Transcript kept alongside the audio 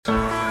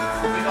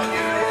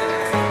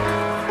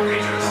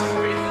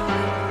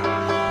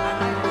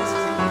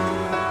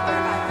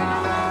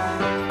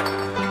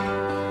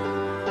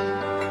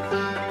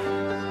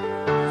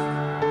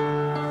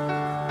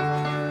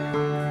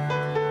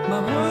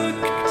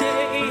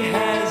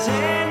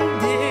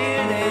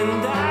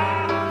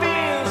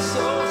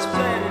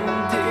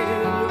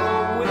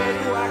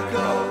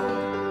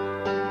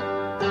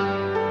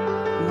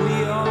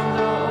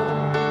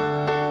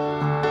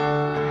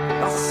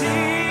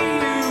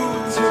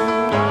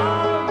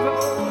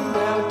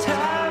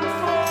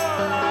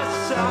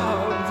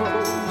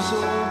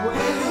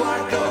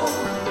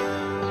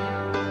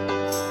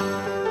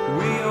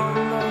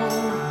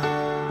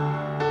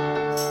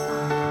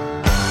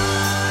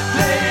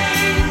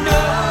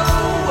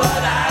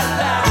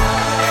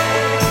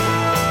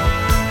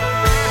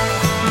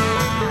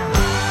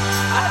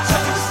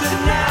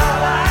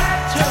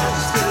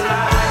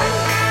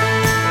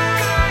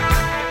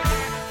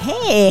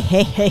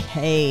Hey, hey,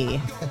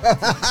 hey.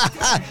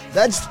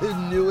 That's the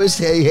newest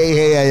hey, hey,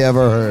 hey I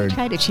ever heard.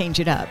 Try to change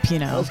it up, you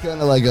know. That's kind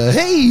of like a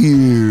hey,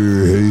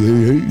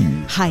 hey,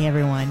 hey. Hi,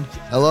 everyone.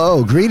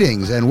 Hello,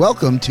 greetings, and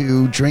welcome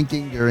to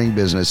Drinking During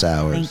Business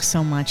Hours. Thanks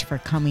so much for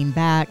coming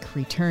back,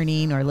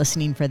 returning, or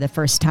listening for the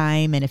first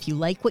time. And if you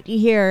like what you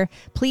hear,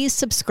 please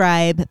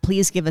subscribe.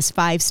 Please give us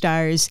 5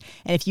 stars.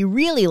 And if you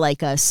really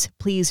like us,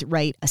 please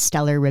write a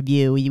stellar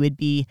review. You would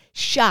be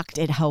shocked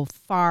at how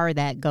far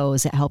that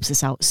goes. It helps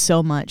us out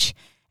so much.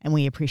 And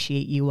we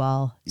appreciate you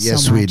all so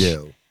much. Yes, we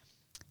do.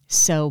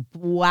 So,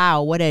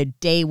 wow, what a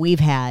day we've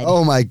had.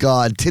 Oh, my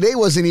God. Today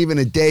wasn't even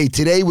a day.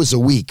 Today was a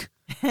week.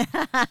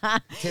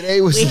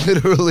 Today was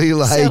literally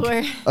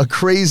like a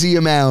crazy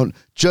amount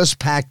just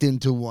packed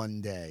into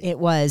one day. It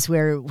was.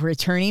 We're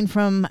returning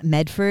from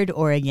Medford,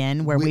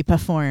 Oregon, where we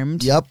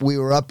performed. Yep, we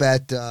were up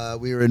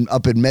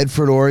in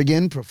Medford,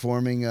 Oregon,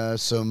 performing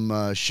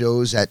some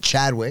shows at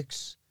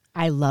Chadwick's.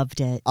 I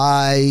loved it.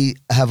 I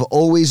have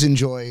always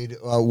enjoyed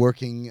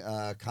working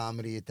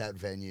comedy at that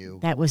venue.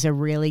 That was a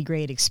really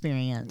great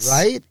experience.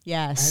 Right?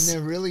 Yes. And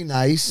they're really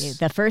nice.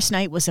 The first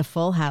night was a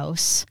full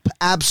house.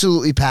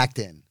 Absolutely packed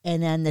in.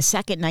 And then the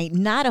second night,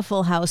 not a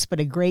full house,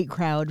 but a great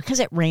crowd because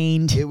it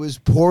rained. It was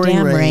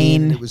pouring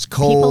rain. It was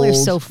cold. People are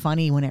so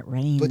funny when it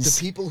rains. But the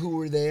people who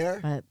were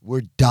there were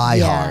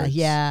diehards.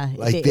 Yeah.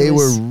 Like they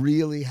were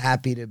really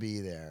happy to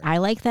be there. I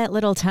like that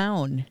little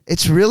town.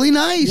 It's really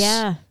nice.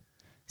 Yeah.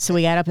 So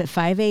we got up at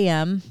 5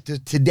 a.m.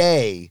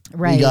 Today,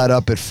 right. We got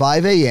up at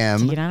 5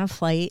 a.m. to get on a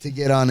flight. To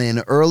get on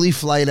an early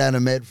flight out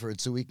of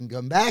Medford so we can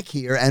come back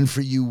here. And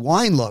for you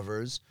wine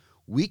lovers,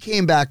 we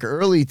came back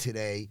early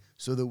today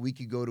so that we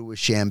could go to a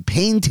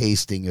champagne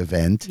tasting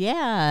event.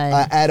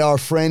 Yeah. At our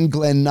friend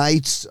Glenn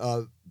Knight's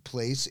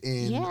place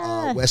in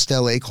West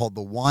LA called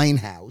the Wine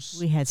House.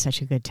 We had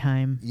such a good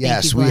time.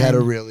 Yes, we had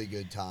a really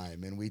good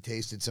time, and we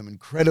tasted some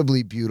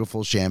incredibly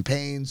beautiful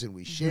champagnes, and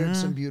we shared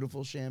some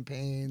beautiful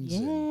champagnes.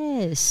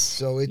 Yes.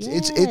 So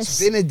it's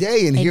been a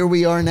day, and here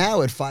we are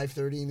now at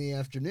 5:30 in the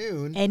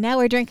afternoon. And now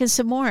we're drinking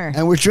some more.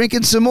 And we're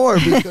drinking some more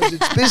because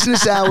it's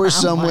business hours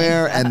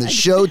somewhere, and the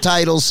show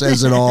title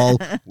says it all.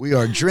 We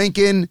are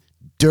drinking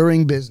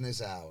during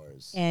business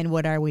hours. And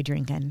what are we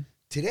drinking?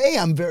 Today,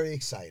 I'm very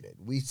excited.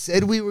 We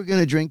said we were going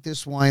to drink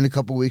this wine a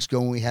couple weeks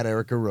ago when we had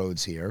Erica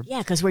Rhodes here.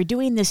 Yeah, because we're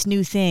doing this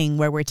new thing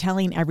where we're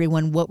telling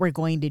everyone what we're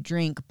going to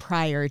drink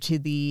prior to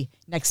the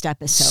next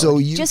episode. So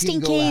you just can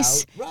in go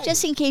case, out. Right.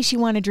 just in case you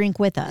want to drink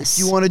with us.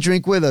 If you want to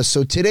drink with us.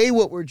 So today,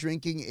 what we're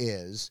drinking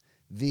is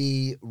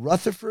the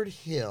Rutherford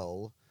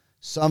Hill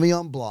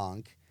Sauvignon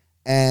Blanc,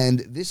 and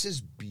this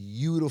is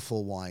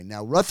beautiful wine.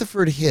 Now,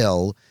 Rutherford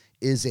Hill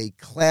is a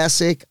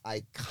classic,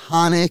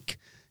 iconic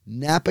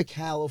Napa,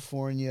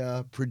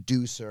 California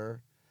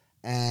producer,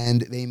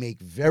 and they make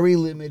very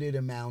limited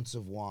amounts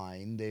of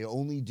wine. They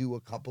only do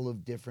a couple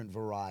of different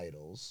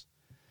varietals,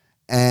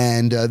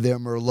 and their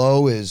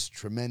Merlot is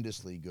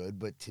tremendously good.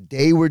 But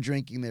today we're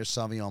drinking their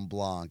Sauvignon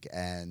Blanc,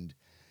 and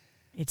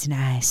it's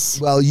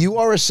nice. Well, you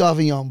are a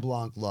Sauvignon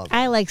Blanc lover.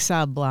 I like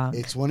Sauv Blanc.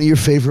 It's one of your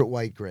favorite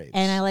white grapes.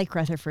 And I like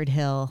Rutherford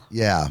Hill.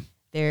 Yeah.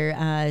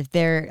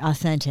 They're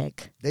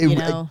authentic.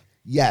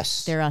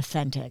 Yes. They're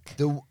authentic.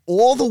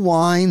 All the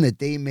wine that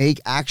they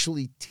make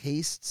actually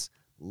tastes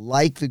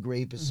like the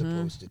grape is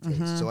supposed to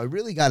taste. So I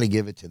really got to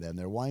give it to them.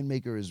 Their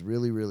winemaker is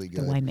really, really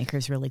good. The winemaker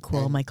is really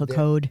cool. And Michael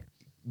Code.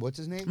 What's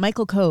his name?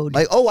 Michael Code.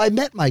 I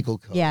met Michael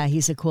Code. Yeah,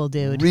 he's a cool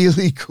dude.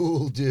 Really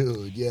cool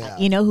dude, yeah.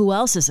 You know who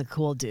else is a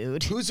cool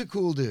dude? Who's a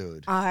cool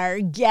dude?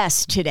 Our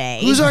guest today.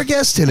 Who's our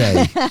guest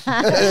today?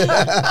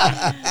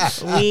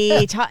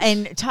 We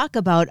talk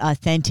about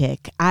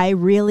authentic. I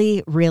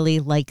really,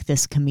 really like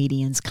this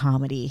comedian's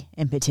comedy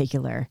in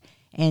particular.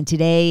 And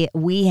today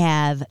we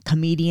have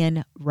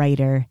comedian,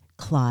 writer,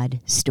 Claude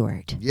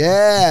Stuart.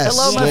 Yes.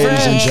 Hello, my ladies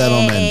and friends.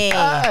 gentlemen.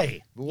 Hi.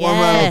 Warm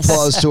round of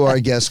applause to our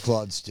guest,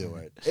 Claude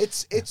Stewart.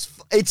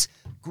 It's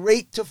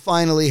great to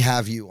finally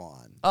have you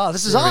on. Oh,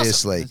 this is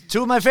Seriously. awesome.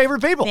 2 of my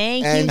favorite people.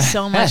 Thank you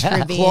so much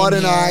for being Claude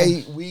here. and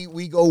I,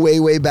 we go way,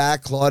 way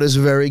back. Claude is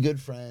a very good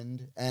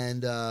friend,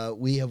 and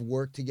we have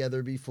worked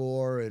together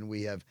before, and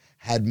we have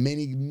had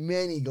many,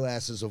 many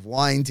glasses of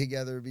wine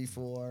together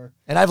before.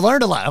 And I've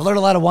learned a lot. I've learned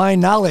a lot of wine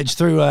knowledge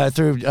through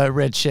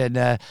Rich,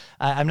 and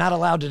I'm not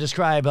allowed to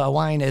describe a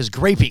wine as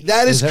grapey.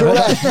 That is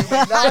correct. You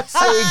would not say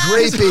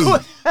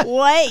grapey.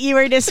 What? You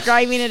were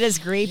describing it as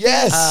grapey?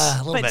 Yes.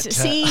 A little But bit.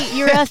 see,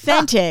 you're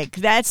authentic.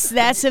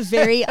 That's a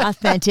very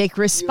authentic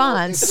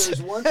response. If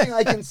there's one thing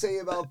I can say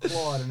about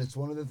Claude, and it's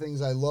one of the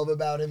things I love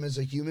about him as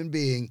a human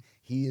being,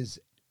 he is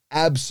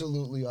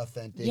absolutely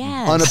authentic,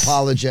 Yes.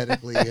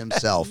 unapologetically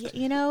himself.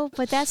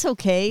 But that's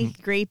okay.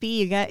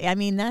 Grapey,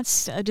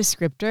 that's a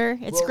descriptor.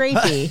 It's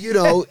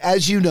grapey.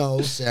 As you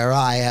know, Sarah,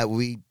 I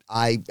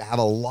have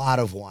a lot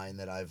of wine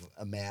that I've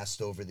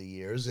amassed over the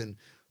years, and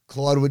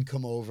Claude would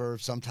come over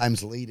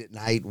sometimes late at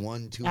night,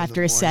 1, 2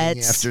 After in the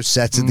morning, sets. after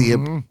sets at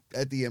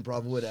the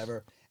Improv,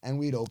 whatever, and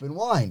we'd open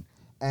wine,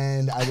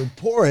 and I would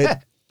pour it.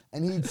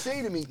 And he'd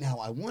say to me, now,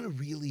 I want to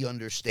really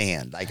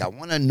understand. Like, I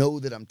want to know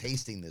that I'm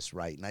tasting this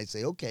right. And I'd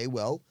say, okay,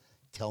 well,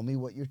 tell me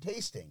what you're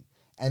tasting.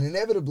 And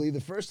inevitably,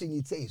 the first thing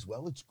you'd say is,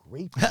 well, it's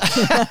grape.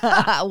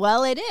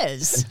 Well, it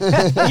is.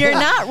 You're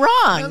not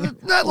wrong.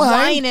 Not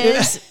lying. Wine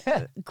is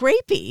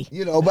grapey.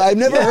 You know, but I've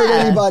never heard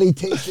anybody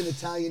taste an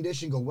Italian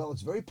dish and go, well,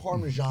 it's very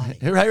Parmesan.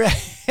 Right.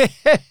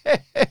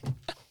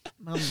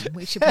 Well,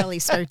 we should probably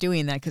start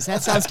doing that because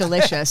that sounds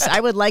delicious.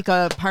 I would like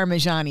a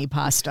Parmesan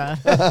pasta.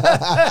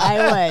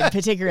 I would,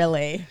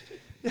 particularly.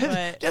 But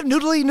Do you have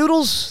noodly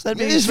noodles?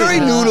 It's very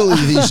noodly,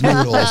 these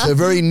noodles. They're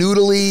very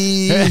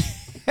noodly.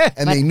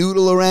 And they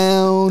noodle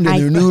around, and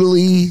they're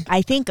noodly.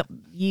 I think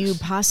you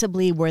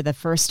possibly were the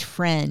first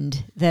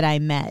friend that I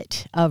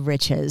met of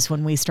Rich's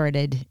when we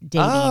started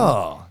dating.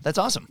 Oh, that's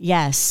awesome.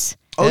 Yes.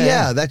 Oh,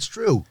 yeah, that's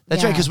true.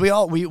 That's right, because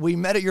we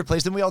met at your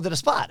place, then we all did a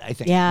spot, I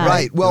think. Yeah.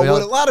 Right. Well,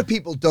 what a lot of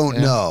people don't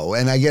know,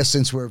 and I guess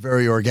since we're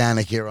very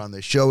organic here on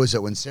the show, is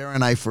that when Sarah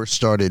and I first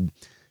started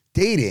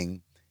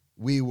dating,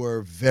 we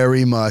were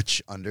very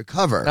much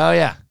undercover. Oh,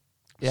 yeah.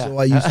 So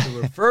I used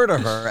to refer to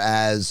her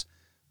as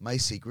my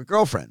secret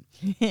girlfriend.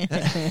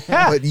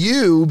 But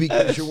you,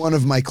 because you're one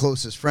of my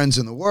closest friends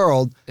in the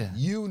world,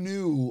 you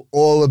knew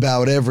all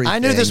about everything. I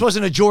knew this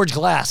wasn't a George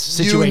Glass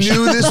situation.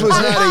 You knew this was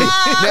not a...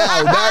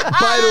 Now, that,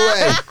 by the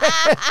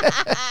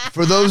way,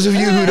 for those of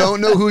you who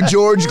don't know who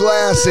George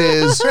Glass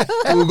is,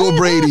 Google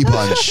Brady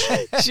Bunch.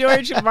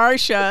 George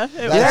Marcia.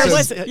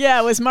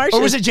 It was Marcia.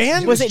 Or was it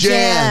Jan? Was it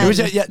Jan? It was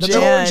Jan.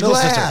 George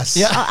Glass.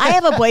 Yeah. I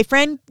have a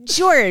boyfriend,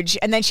 George.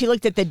 And then she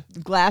looked at the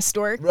glass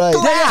door. Right.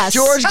 Glass.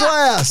 George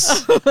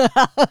Glass.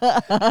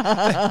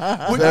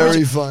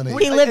 Very funny.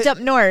 He lived up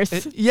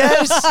north.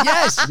 Yes.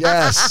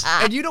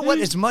 And you know what?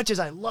 As much as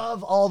I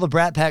love all the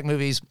Brat Pack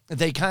movies,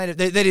 they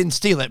didn't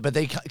steal it, but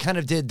they kind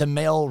of did the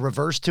male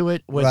reverse to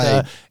it with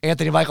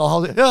Anthony Michael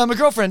Hall. Yeah, my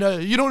girlfriend.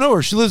 You don't know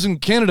her. She lives in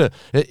Canada.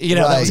 That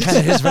was kind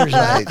of his version.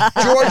 Right.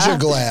 Georgia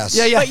Glass.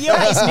 Yeah. But you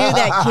always knew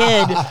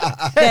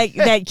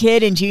that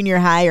kid in junior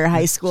high or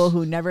high school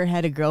who never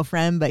had a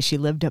girlfriend, but she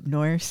lived up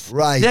north.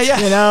 Right. Yeah.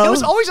 You know? It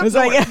was always up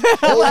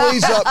north.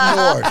 Always up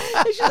north.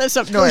 She lives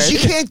up north. Because you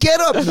can't get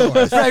up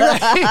north.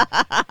 Right.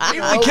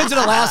 Even the kids in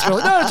Alaska are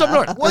like, no, it's up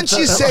north. Once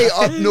you say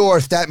up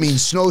north, that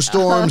means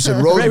snowstorms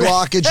and road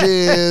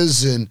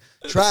blockages and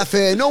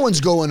traffic. No one's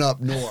going up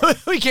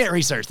north. We can't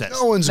research this.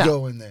 No one's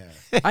going there.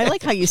 I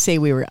like how you say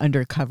we were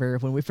undercover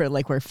when we felt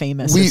like we're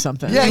famous or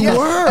something. Yeah, we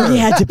were. We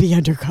had to be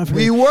undercover.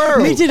 We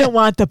were. We didn't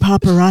want the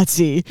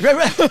paparazzi.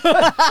 Right.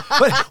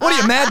 What are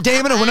you, Matt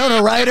Damon and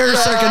Winona Ryder,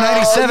 circa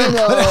 97?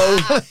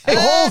 The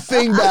whole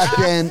thing back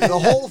then, the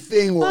whole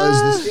thing was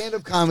the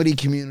stand-up comedy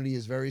community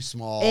is very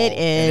small. It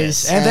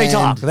is. And they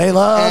talk. They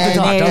love to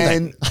talk,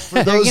 don't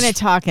they? They're going to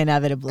talk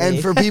inevitably.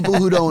 And for people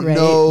who don't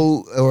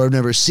know or have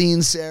never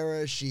seen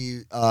Sarah,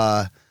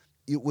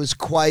 it was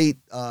quite...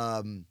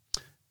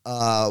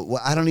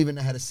 well, I don't even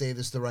know how to say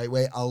this the right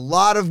way. A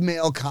lot of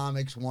male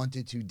comics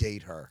wanted to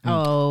date her.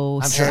 Oh,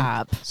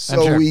 stop.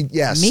 So Me?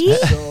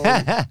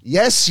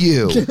 Yes,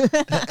 you.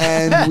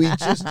 And we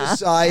just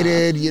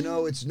decided,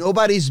 it's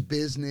nobody's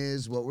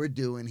business what we're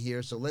doing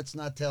here, so let's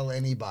not tell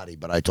anybody.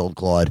 But I told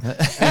Claude.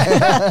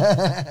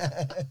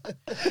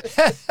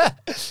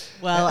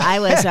 Well, I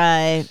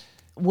was...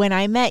 when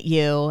I met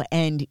you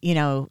and,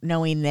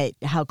 knowing that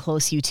how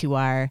close you two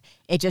are,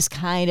 it just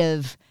kind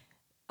of...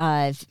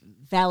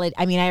 valid.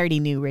 I mean, I already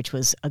knew Rich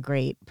was a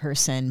great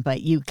person,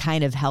 but you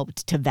kind of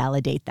helped to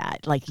validate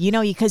that. Like,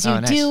 because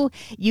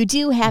you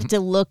do have to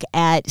look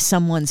at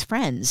someone's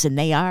friends, and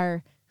they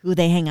are who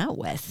they hang out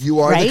with. You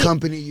are the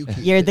company you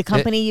keep. You're the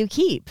company you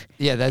keep.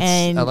 Yeah, there's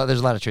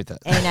a lot of truth to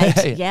that. And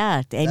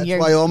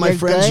that's why all my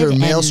friends are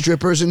male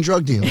strippers and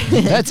drug dealers.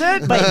 That's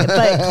it. But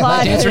Claude,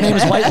 my dancer name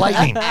is White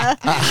Lightning.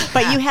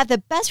 But you have the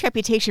best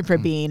reputation for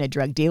being a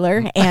drug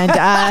dealer,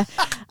 and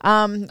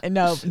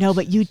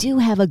but you do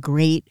have a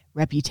great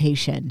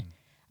reputation.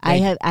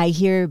 I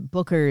hear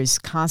bookers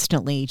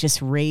constantly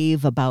just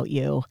rave about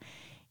you.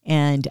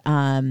 And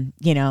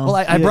well,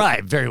 I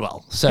bribe very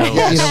well, so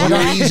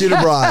you're easy to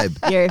bribe.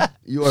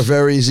 You are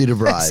very easy to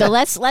bribe. So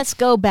let's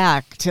go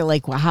back to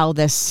how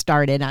this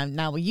started.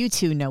 Now you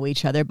two know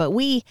each other, but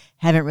we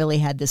haven't really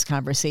had this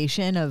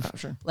conversation of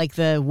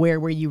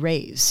where were you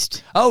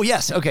raised? Oh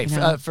yes, okay.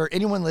 For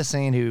anyone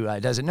listening who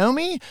doesn't know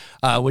me,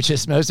 which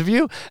is most of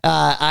you,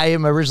 I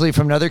am originally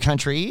from another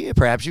country.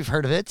 Perhaps you've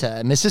heard of it,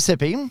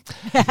 Mississippi.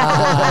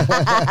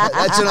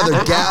 That's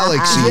another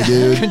galaxy,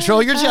 dude.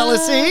 Control your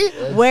jealousy.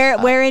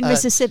 Where in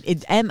Mississippi?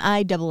 It's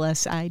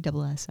MISSISSI.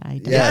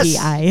 Yes,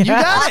 you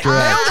got it.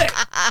 Nailed it.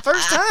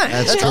 First time.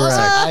 That's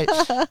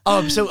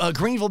correct. So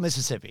Greenville,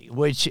 Mississippi,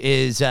 which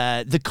is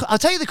I'll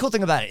tell you the cool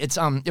thing about it.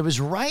 It was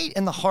right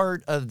in the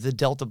heart of the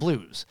Delta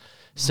blues.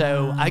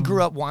 So I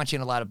grew up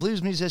watching a lot of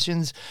blues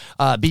musicians.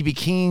 B.B.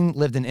 King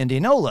lived in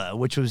Indianola,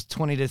 which was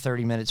 20 to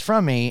 30 minutes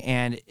from me,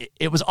 and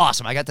it was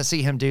awesome. I got to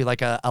see him do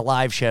a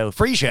live show,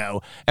 free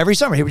show, every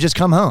summer. He would just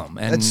come home.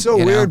 And, that's so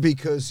weird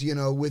because,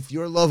 with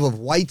your love of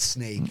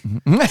Whitesnake.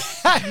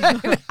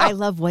 I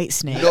love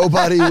Whitesnake.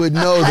 Nobody would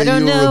know that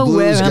you were a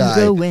blues guy.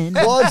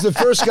 Claude's the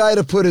first guy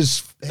to put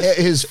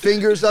his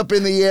fingers up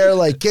in the air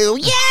like,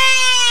 yeah!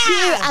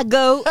 Here I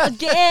go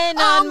again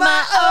on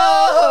my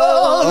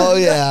own. Oh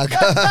yeah.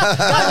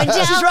 Coming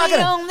down She's rocking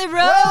the it. only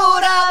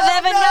road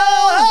I've ever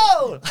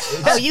known.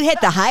 Oh, you hit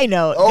the high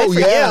note. Oh Good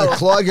for yeah, you.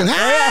 Claude.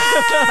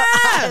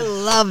 I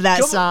love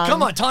that song.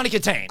 Come on, Tawny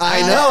Katane.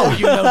 I know.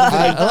 You know the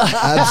video.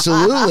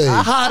 Absolutely.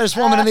 Hottest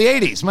woman in the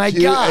 80s. My Are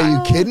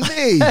God. you kidding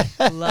me?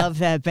 Love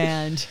that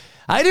band.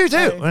 I do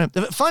too.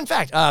 Fun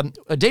fact: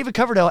 David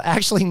Coverdale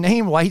actually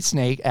named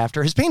Whitesnake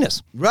after his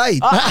penis. Right.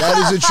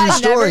 That is a true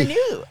story. I never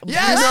knew.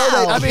 Yes.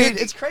 know that- I mean,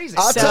 it's crazy.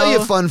 I'll So- tell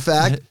you a fun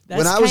fact. That's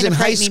When I was kinda in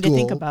high frightening to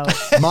think school, about.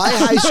 my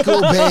high school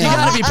You gotta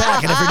band. be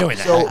packing if you're doing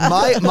that. So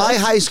my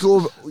high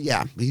school,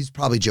 yeah, he's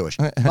probably Jewish.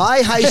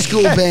 My high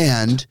school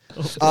band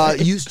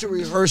used to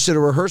rehearse at a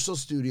rehearsal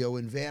studio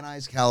in Van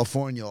Nuys,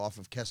 California, off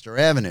of Kester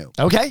Avenue.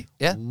 Okay.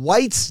 Yeah.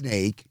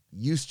 Whitesnake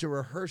used to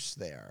rehearse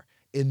there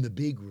in the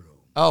big room.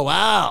 Oh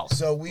wow.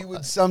 So we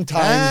would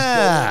sometimes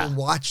go and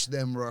watch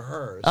them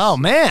rehearse. Oh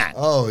man.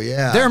 Oh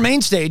yeah. Their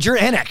main stage, you're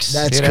annex.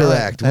 That's you know?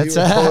 correct. That's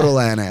We were total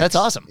annex. That's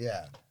awesome.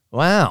 Yeah.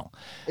 Wow.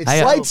 It's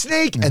I,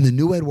 Whitesnake and the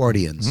New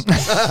Edwardians.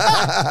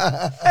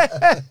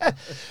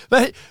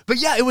 But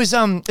yeah, it was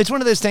it's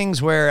one of those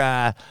things where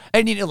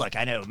and you know, look,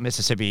 I know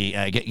Mississippi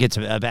gets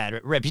a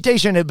bad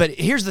reputation, but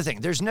here's the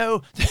thing: there's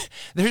no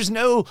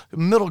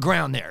middle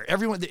ground there.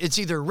 Everyone, it's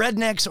either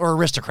rednecks or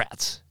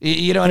aristocrats.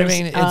 You know what I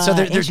mean? And so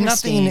there's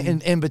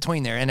nothing in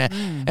between there.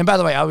 And by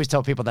the way, I always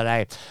tell people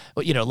that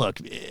look,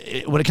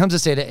 when it comes to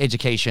state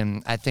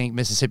education, I think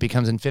Mississippi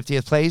comes in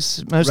 50th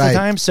place most of the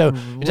time. So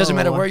it doesn't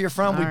matter where you're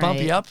from, we bump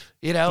you up.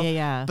 You know.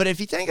 Yeah. But if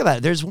you think about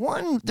it, there's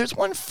one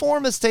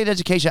form of state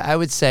education I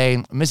would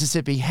say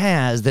Mississippi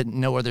has that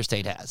no other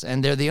state has,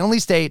 and they're the only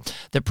state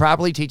that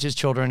properly teaches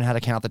children how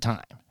to count the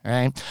time.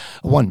 Right?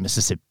 1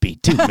 Mississippi,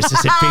 2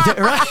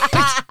 Mississippi, right?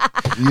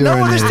 No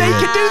other state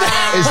can do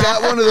that. Is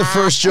that one of the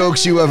first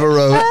jokes you ever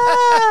wrote?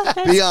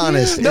 Be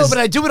honest. No, but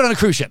I do it on a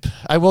cruise ship.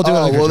 I will do it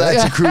on a cruise well,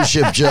 ship. that's a cruise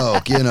ship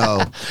joke, you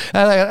know.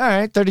 I'm like, all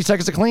right, 30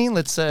 seconds to clean.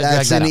 Let's drag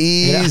That's that an out.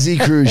 easy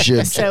cruise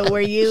ship. So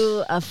were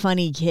you a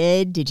funny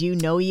kid? Did you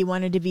know you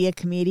wanted to be a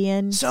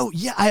comedian? So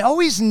yeah, I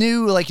always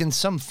knew like in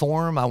some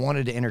form I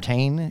wanted to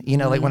entertain. You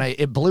know, like when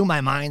it blew my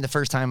mind the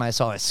first time I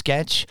saw a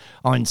sketch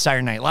on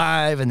Saturday Night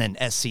Live and then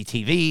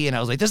SCTV, and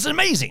I was like, this is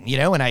amazing, you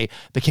know, and I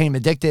became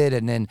addicted.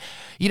 And then,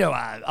 you know,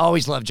 I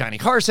always loved Johnny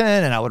Carson,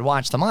 and I would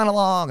watch the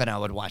monologue and I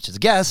would watch his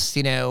guests,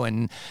 you know,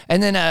 and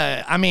then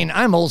I mean,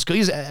 I'm old school.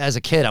 As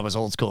a kid, I was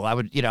old school. I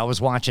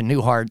was watching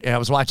Newhart, and I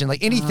was watching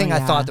like anything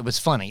I thought that was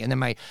funny. And then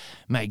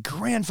my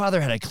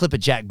grandfather had a clip of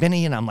Jack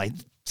Benny, and I'm like,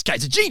 this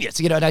guy's a genius,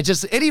 you know, and I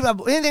just,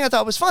 anything I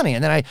thought was funny.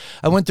 And then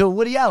I went through a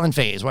Woody Allen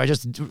phase where I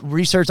just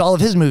researched all of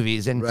his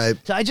movies. And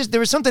so there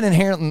was something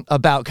inherent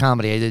about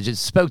comedy that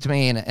just spoke to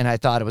me, and I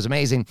thought it was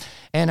amazing.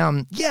 And I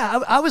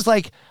was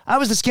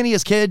the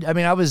skinniest kid. I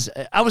mean, I was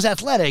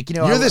athletic, you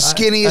know. You're the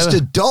skinniest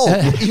adult.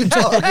 What are you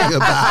talking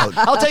about?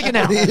 I'll take it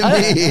now.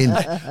 What do you mean?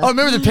 Oh,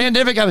 remember the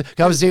pandemic?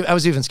 I was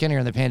even skinnier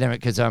in the pandemic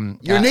because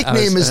Your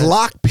nickname is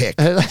Lockpick.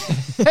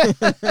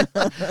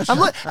 I'm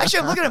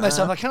looking at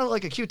myself. I kind of look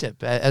like a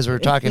Q-tip as we're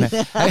talking.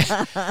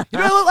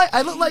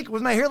 I look like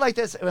with my hair like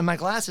this and my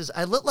glasses.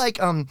 I look like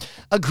a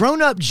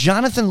grown-up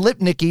Jonathan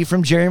Lipnicki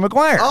from Jerry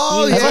Maguire.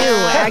 Oh You yeah,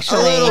 do,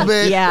 actually. a little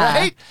bit. Yeah.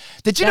 Right?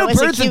 Did you That know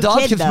was a birds and cute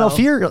dogs kid, can smell though.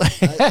 fear?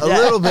 A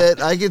little bit.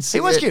 I could see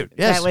He was cute.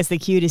 Yes. That was the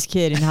cutest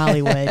kid in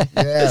Hollywood.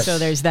 Yes. So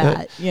there's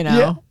that, you know,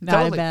 Yeah, not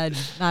totally.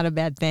 a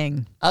bad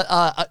thing.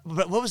 But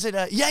what was it?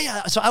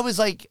 Yeah. So I was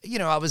like, you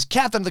know, I was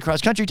captain of the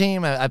cross country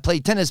team. I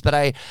played tennis, but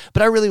I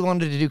really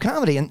wanted to do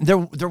comedy, and there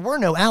were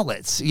no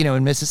outlets, you know,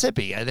 in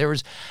Mississippi. I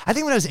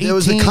think when I was 18, There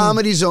was the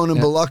Comedy Zone in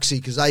Biloxi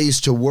because I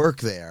used to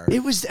work there.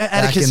 It was at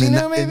a back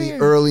casino, in maybe. the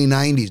early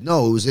 '90s.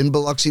 No, it was in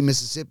Biloxi,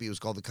 Mississippi. It was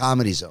called the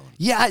Comedy Zone.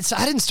 Yeah, so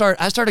I didn't start.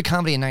 I started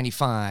comedy in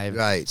 '95.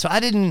 Right. So I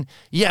didn't.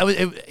 Yeah,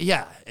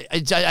 I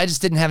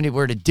just didn't have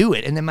anywhere to do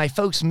it. And then my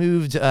folks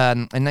moved in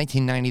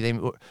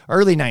 1990.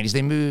 Early '90s.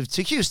 They moved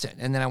to Houston,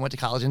 and then I went to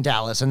college in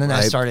Dallas, and then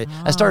I started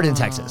in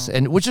Texas,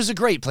 and which is a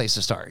great place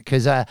to start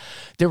because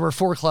there were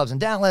 4 clubs in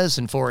Dallas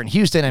and 4 in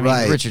Houston. I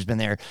mean, Richard's been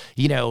there.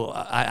 You know,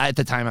 at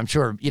the time, I'm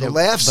sure. You know, The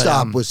Laugh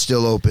Stop was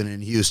still open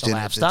in Houston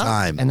at the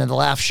time, and then the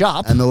Laugh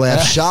Shop, and the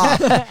Laugh Shop.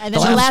 And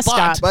then the last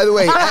stop. By the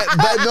way,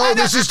 no,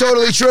 this is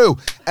totally true.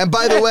 And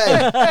by the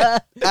way,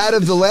 out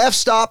of the Laugh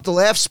Stop, the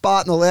Laugh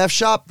Spot, and the Laugh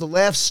Shop, the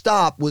Laugh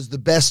Stop was the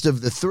best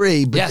of the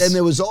 3. But then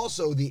there was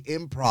also the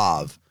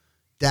Improv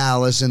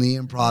Dallas and the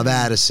Improv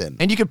Addison.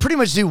 And you could pretty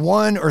much do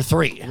 1 or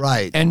 3.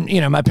 Right. And,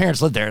 you know, my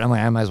parents lived there, and I'm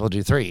like, I might as well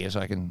do 3 so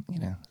I can, you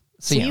know.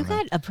 So you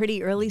got a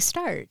pretty early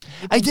start.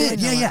 I did,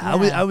 yeah.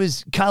 I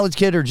was college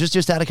kid or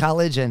just out of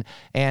college, and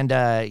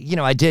you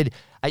know,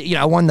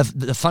 I won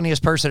the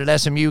funniest person at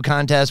SMU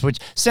contest, which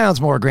sounds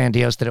more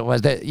grandiose than it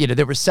was. That, you know,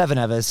 there were 7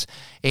 of us,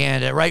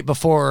 and right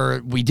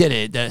before we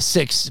did it,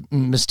 6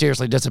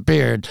 mysteriously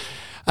disappeared.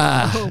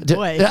 Oh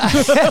boy!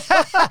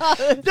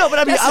 No, but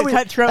I mean, That's a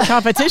cutthroat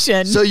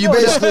competition. So you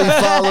basically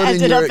followed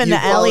Ended up in the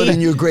alley.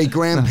 your great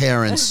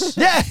grandparents'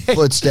 Yeah.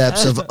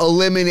 footsteps of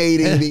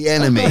eliminating the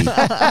enemy. All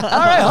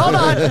right, hold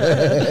on.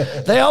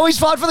 They always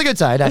fought for the good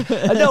side.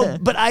 No,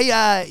 but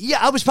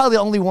I was probably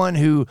the only one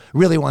who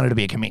really wanted to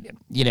be a comedian,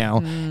 you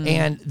know.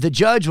 And the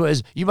judge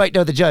was, you might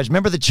know the judge.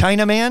 Remember the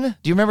Chinaman?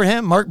 Do you remember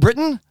him, Mark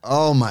Britton?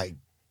 Oh my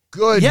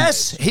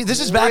goodness! Yes, this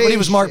is back when he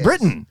was Mark Gracious.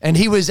 Britton, and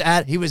he was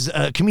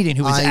a comedian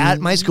who was at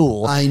my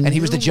school, and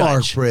he was the knew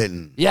judge. Mark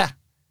Britton. Yeah.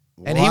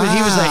 And he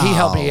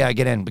helped me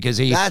get in because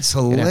That's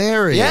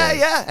hilarious.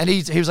 Yeah. And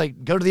he was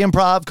like, go to the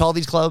Improv, call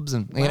these clubs,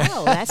 and you know.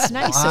 Wow, that's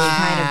nice. So he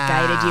kind of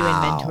guided you and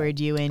mentored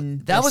you in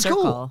That the was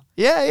circle. cool.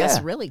 Yeah.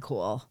 That's really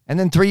cool. And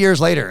then 3 years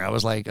later, I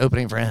was like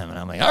opening for him, and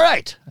I'm like, all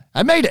right,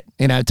 I made it.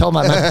 You know, I told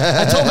my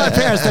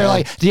parents, they're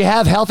like, do you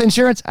have health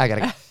insurance? I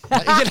gotta go.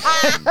 I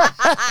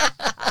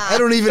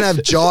don't even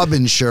have job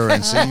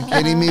insurance. Are you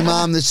kidding me,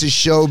 Mom? This is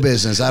show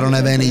business. I don't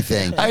have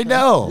anything. I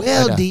know.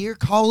 Well, dear,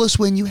 call us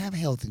when you have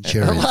health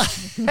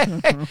insurance.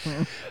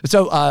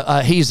 So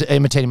he's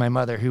imitating my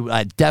mother, who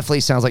definitely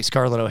sounds like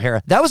Scarlett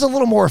O'Hara. That was a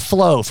little more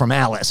flow from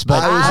Alice,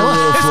 but I was a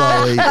little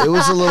flowy. It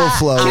was a little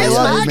flowy. Kiss I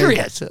love you,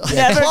 Margaret.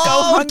 Never go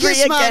Oh, hungry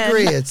kiss again.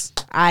 Margaret.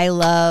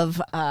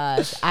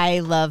 I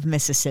love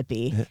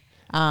Mississippi.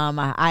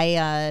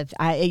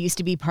 It used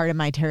to be part of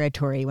my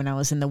territory when I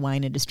was in the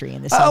wine industry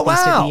in the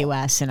southeast of the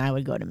U.S., and I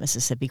would go to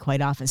Mississippi quite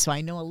often, so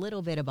I know a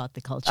little bit about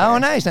the culture. Oh,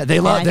 nice. They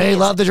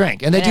love the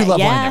drink, and they do love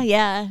wine there.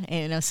 Yeah.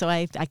 And, you know, so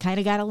I kind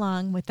of got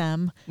along with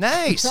them.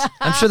 Nice.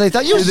 I'm sure they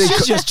thought you were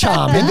just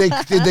charming.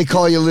 Did they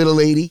call you little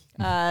lady?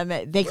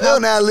 They Well,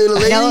 now, little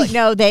lady.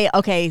 No.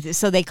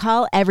 So they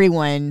call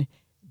everyone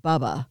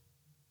Bubba.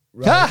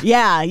 Right.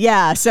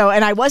 Yeah. So,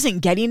 and I wasn't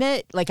getting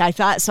it. Like I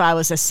thought, so I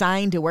was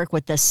assigned to work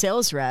with the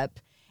sales rep,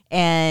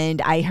 and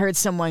I heard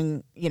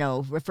someone,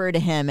 refer to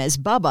him as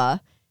Bubba,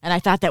 and I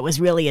thought that was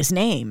really his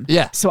name.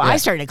 Yeah. So I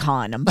started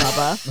calling him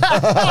Bubba.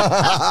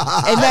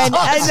 and then,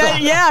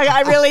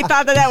 I really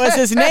thought that was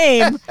his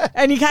name.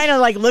 And he kind of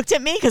like looked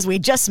at me because we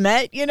just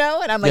met, and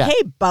I'm like,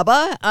 hey,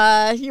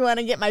 Bubba, you want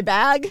to get my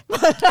bag?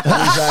 He's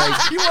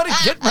like, You want to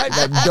get my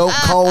don't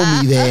call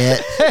me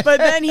that. But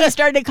then he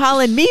started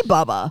calling me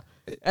Bubba.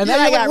 And then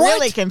Yeah, I got what?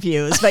 really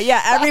confused. But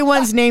yeah,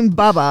 everyone's named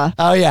Bubba.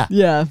 Oh, yeah.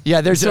 Yeah.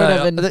 Yeah, there's Sort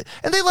of and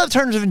they love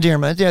terms of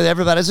endearment. Yeah,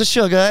 everybody's a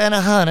sugar and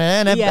a honey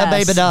and a Yes.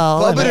 baby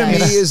doll. Bubba to and, me you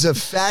know. is a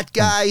fat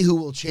guy who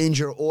will change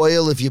your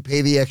oil if you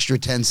pay the extra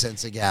 10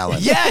 cents a gallon.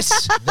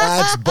 Yes.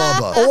 That's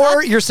Bubba.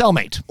 Or your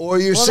cellmate. Or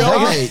your Well, they all-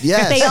 cellmate,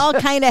 yes. They all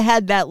kind of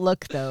had that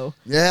look, though.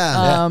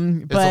 Yeah.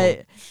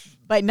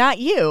 But not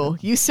you.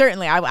 You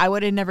certainly. I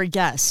would have never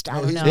guessed. I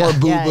don't He's know. more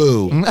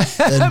boo-boo than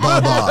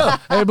Bubba.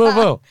 Hey, boo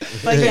boo.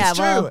 But yeah, It's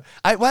true.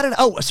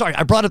 Sorry,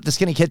 I brought up the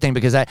skinny kid thing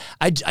because I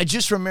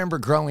just remember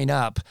growing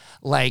up,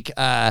 like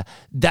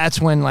that's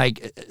when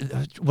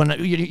when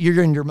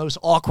you're in your most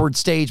awkward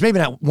stage. Maybe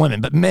not women,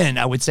 but men.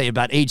 I would say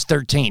about age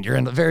 13. You're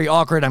in the very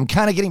awkward. I'm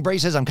kind of getting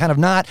braces. I'm kind of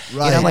not.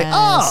 Right. And I'm like,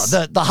 Yes.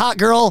 the hot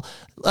girl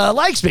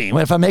likes me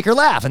if I make her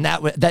laugh, and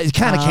that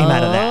kind of came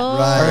out of that.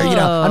 Right. Or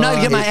I'm not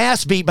gonna get my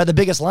ass beat by the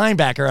biggest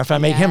linebacker if I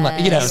make him.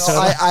 Yes. So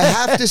I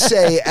have to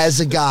say, as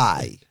a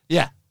guy,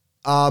 yeah.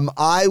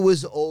 I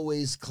was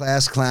always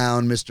class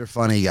clown, Mr.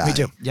 Funny Guy. Me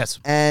too. Yes.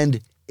 And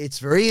it's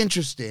very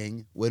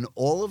interesting when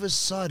all of a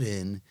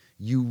sudden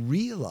you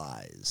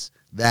realize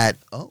that,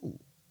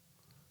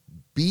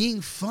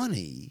 being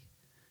funny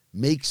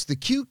makes the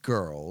cute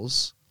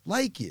girls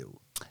like you.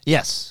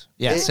 Yes.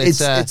 Yes.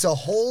 It's a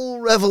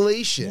whole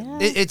revelation.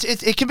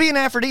 It can be an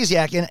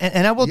aphrodisiac,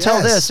 and I will tell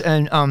Yes. this,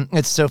 and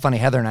it's so funny.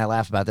 Heather and I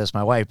laugh about this,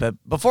 my wife. But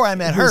before I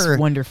met It was her,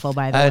 wonderful,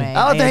 by the way.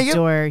 oh, I thank you.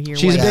 adore your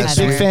She's a wife,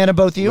 big Heather. fan of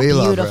both you. We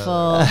love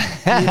Beautiful,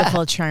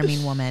 beautiful,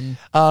 charming woman.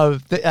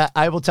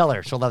 I will tell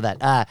her; she'll love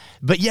that.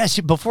 But yes,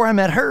 before I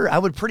met her, I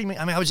would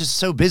I was just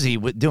so busy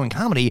with doing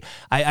comedy.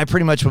 I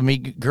pretty much would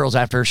meet girls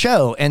after a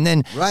show, and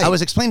then Right. I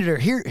was explaining to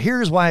her,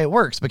 here's why it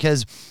works,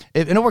 because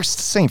and it works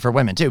the same for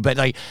women too. But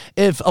like,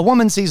 if a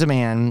woman sees a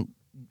man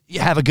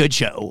have a good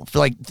show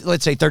for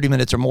let's say 30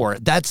 minutes or more,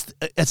 that's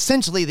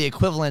essentially the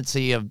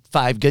equivalency of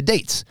 5 good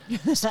dates.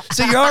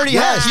 So you already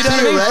Yes, have,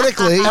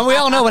 theoretically. and we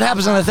all know what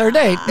happens on the third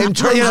date. In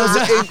terms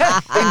of,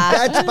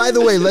 that's, by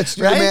the way, let's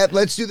do Right? the math.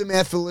 Let's do the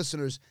math for the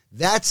listeners.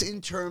 That's in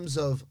terms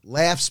of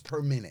laughs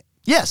per minute.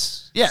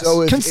 yes,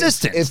 So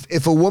consistent.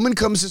 If a woman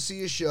comes to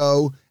see a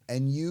show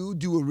and you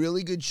do a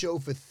really good show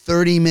for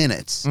 30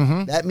 minutes,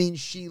 that means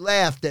she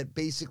laughed at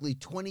basically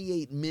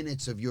 28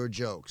 minutes of your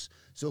jokes.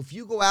 So if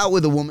you go out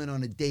with a woman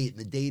on a date and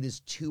the date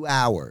is 2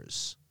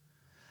 hours,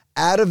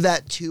 out of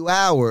that 2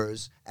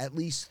 hours, at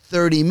least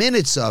 30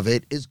 minutes of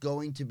it is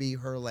going to be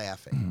her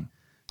laughing.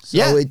 So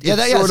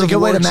that's sort a of good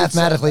way to works itself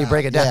mathematically out.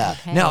 break it down. Yeah.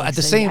 Okay, Now, at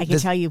the so same, I can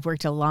tell you've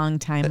worked a long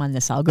time on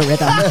this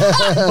algorithm.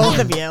 Both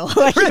of you.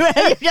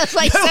 You just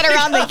like sit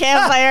around the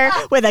campfire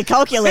with a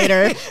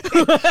calculator.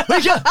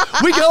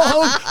 we go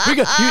home.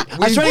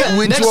 Which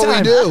next what we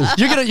time, do.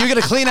 You're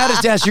gonna clean out his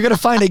desk. You're gonna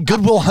find a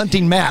Goodwill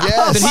Hunting map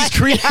Yes. that he's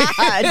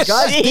created.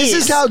 Guys, this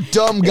is Jeez. how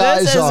dumb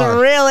guys This is are.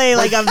 really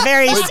like a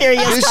very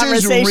serious This is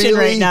conversation really,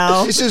 right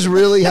now. This is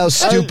really how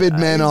stupid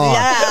men are.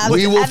 Yeah,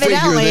 we will figure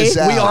evidently. this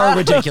out. We are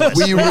ridiculous.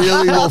 We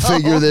really will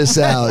figure this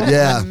out.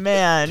 Yeah.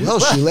 Man. Well,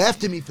 she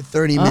laughed at me for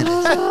 30 minutes.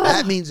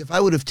 That means if I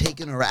would have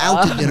taken her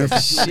out to dinner for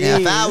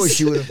 2.5 hours,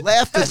 she would have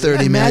laughed for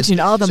 30 minutes. Imagine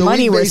all the so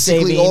money we we're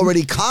basically saving.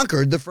 already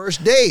conquered the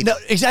first date. No,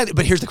 exactly.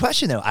 But here's the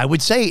question, though. I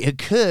would say it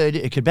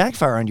could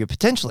backfire on you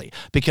potentially,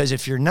 because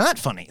if you're not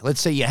funny,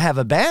 let's say you have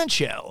a bad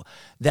show,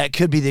 that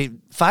could be the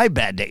 5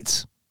 bad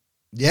dates.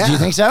 Yeah. Do you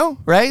think so?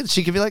 Right?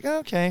 She could be like,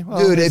 okay, well,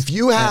 Dude, if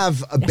you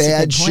have a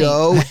bad good point.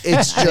 show,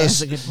 it's That's a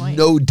just good point.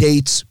 no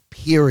dates,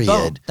 period.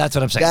 boom. That's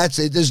what I'm saying. That's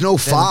it. There's no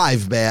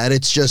 5 bad.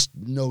 It's just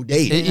no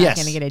date. You're Yes.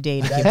 not going to get a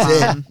date if you That's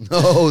bomb. it.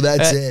 No,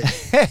 that's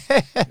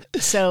it.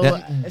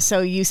 So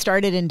you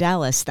started in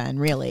Dallas then,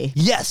 really?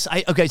 Yes.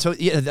 So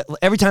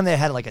every time they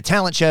had like a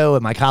talent show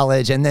at my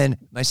college, and then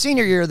my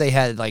senior year they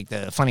had like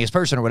the funniest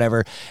person or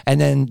whatever, and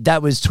then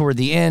that was toward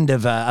the end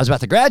of I was about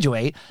to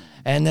graduate,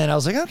 and then I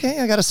was like, okay,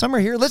 I got a summer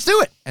here, let's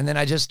do it, and then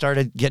I just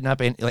started getting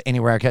up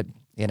anywhere I could,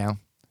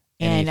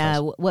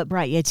 And what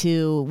brought you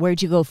to,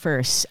 where'd you go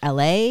first?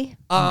 L.A.?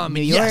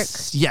 New York?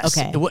 Yes.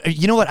 Okay.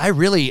 You know what?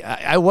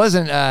 I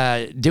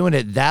wasn't doing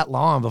it that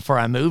long before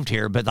I moved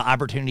here, but the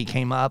opportunity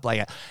came up.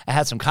 Like I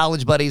had some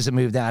college buddies that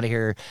moved out of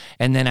here,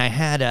 and then I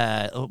had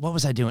what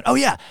was I doing? Oh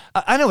yeah,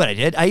 I know what I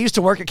did. I used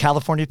to work at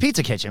California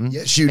Pizza Kitchen.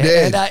 Yes, you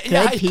did.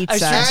 Good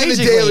pizza. And the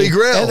Daily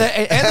Grill. And the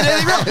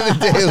Daily Grill.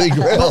 And the Daily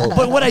Grill.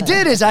 But what I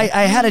did is I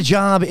had a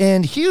job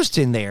in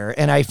Houston there,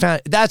 and I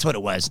found that's what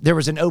it was. There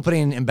was an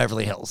opening in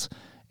Beverly Hills.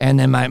 And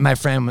then my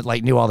friend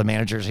like knew all the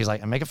managers. He's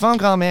like, I make a phone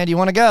call, man. Do you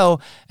want to go?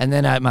 And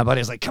then my buddy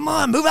was like, come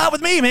on, move out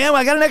with me, man.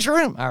 I got an extra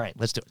room. All right,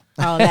 let's do it.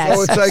 Oh, that's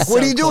So it's like,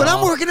 what are you doing? cool.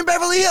 I'm working in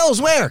Beverly Hills.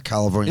 Where?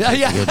 California.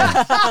 Yeah.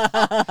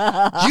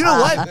 You know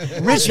what?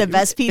 It's the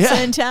best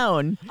pizza in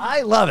town.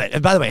 I love it.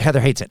 And by the way,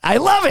 Heather hates it. I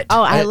love it.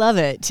 Oh, I love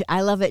it.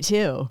 I love it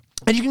too.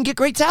 And you can get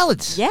great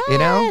salads.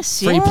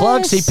 Yes, Free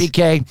plug,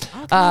 CPK.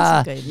 All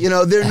kinds of good. You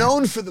know, they're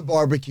known for the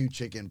barbecue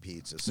chicken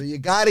pizza. So you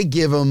got to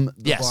give them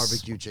the Yes.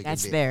 barbecue chicken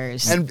That's pizza.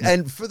 theirs.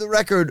 And for the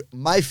record,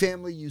 my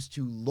family used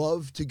to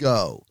love to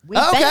go. We've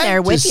been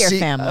there with to your see-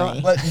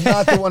 family. But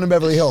not the one in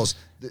Beverly Hills.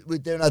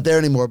 They're not there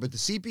anymore. But the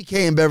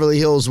CPK in Beverly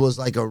Hills was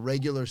like a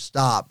regular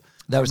stop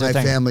That was for my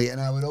their thing. family.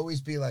 And I would always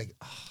be like,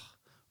 oh,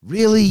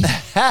 really?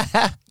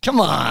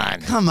 Come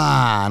on. Come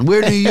on.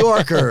 We're New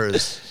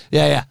Yorkers.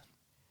 Yeah.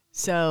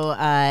 So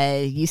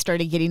you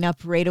started getting up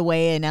right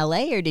away in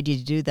L.A., or did you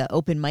do the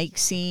open mic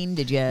scene?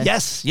 Did you?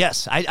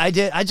 Yes. I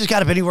did. I just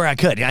got up anywhere I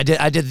could. I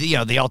did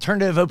the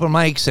alternative open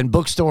mics and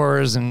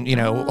bookstores and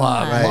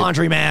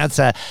laundromats.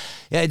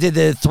 I did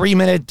the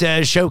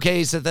 3-minute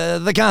showcase at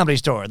the Comedy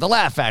Store, the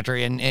Laugh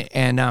Factory, and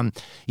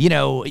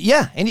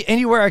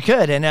anywhere I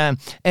could.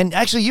 And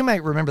actually, you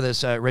might remember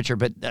this, Richard,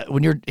 but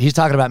when he's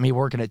talking about me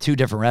working at 2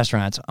 different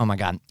restaurants. Oh my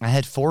God, I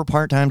had 4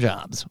 part-time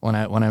jobs when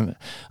I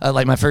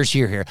like my first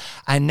year here.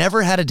 I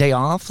never had a day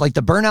off. Like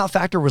the burnout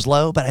factor was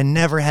low, but I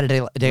never had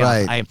a day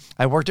Right. off.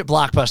 I worked at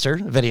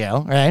Blockbuster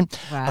Video, right?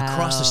 Wow,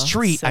 Across the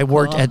street, so I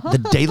worked cool. at the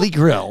Daily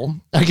Grill,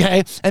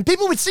 okay? And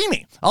people would see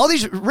me. All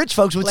these rich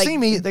folks would Like see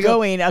me. They go,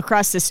 going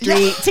across the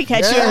street to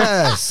catch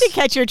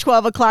Yes. your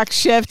 12 o'clock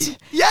shift.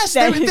 yes,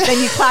 Then, they would-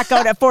 then you clock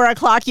out at 4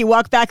 o'clock. You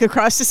walk back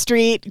across the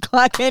street,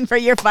 clock in for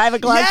your 5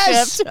 o'clock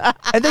yes. shift.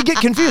 And they get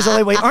confused. They're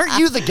like, wait, aren't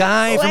you the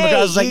guy from Wait, across?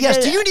 I was like, you yes,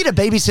 just- do you need a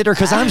babysitter?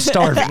 Because I'm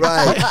starving.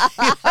 Right.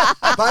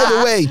 By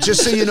the way,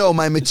 just so you know,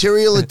 my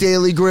material at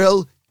Daily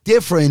Grill,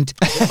 different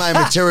than my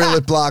material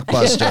at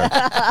Blockbuster.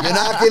 You're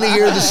not going to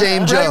hear the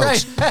same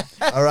jokes. Right.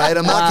 All right?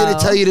 I'm not going to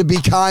tell you to be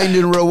kind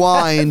and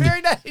rewind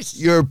Very nice.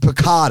 your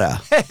piccata.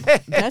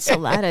 That's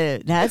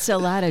a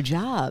lot of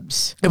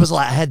jobs. It was a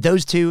lot. I had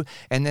those 2,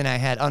 and then I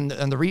had on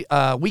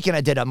the weekend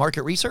I did a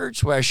market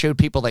research where I showed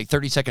people like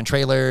 30-second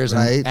trailers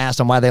and Right. asked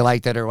them why they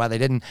liked it or why they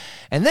didn't.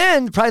 And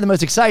then probably the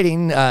most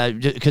exciting,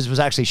 because it was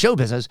actually show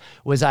business,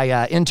 was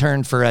I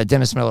interned for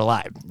Dennis Miller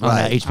Live on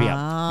Right. HBO.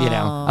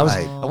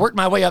 Right. I worked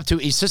my way up to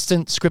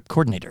assistant script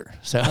coordinator.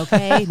 So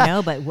Okay,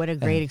 no, but what a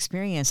great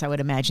experience. I would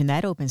imagine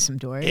that opens some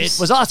doors. it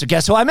was awesome.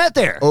 Guess who I met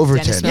there?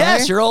 Overton. Dennis Miller?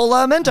 Yes, your old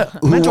mentor.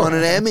 Who won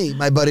an Emmy?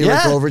 My buddy Yeah.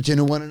 Rick Overton,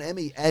 who won an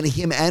Emmy. And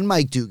him and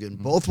Mike Dugan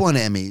both won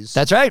Emmys.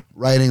 That's right.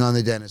 writing on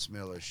the Dennis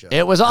Miller show.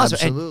 It was awesome.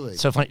 And Absolutely.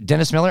 so funny.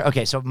 Dennis Miller.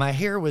 Okay, so my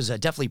hair was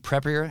definitely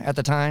preppier at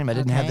the time. I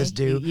didn't have this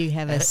do. You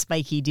have a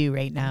spiky do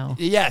right now.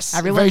 Yes.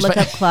 Everyone very look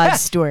spi- up Claude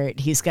Stuart.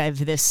 He's got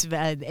this.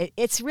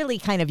 It's really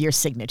kind of your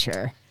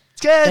signature.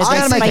 It's I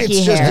gotta think make it's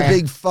spiky just hair. a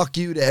big fuck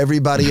you to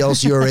everybody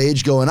else your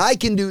age going, I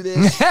can do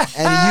this, and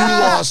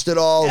you lost it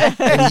all, and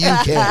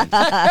you can't.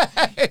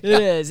 It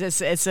is.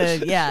 It's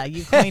a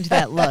you coined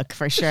that look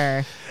for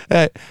sure.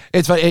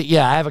 It's funny.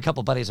 I have a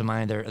couple buddies of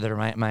mine that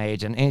are my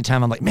age, and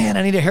anytime I'm like, man,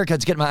 I need a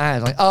haircut to get my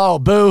eyes, like, oh,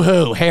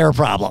 boo-hoo, hair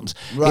problems.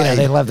 Right.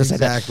 They love to say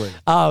exactly.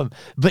 that.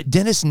 But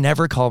Dennis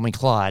never called me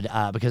Claude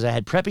because I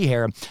had preppy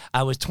hair.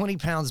 I was 20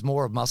 pounds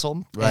more of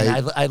muscle. Right.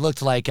 And I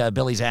looked like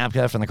Billy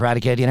Zabka from The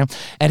Karate Kid,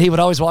 And he would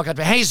always walk up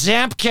to me, hey,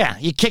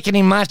 Zabka, you kick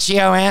any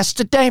macho ass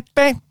today,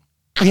 babe?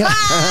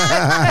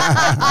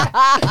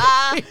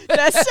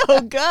 That's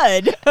so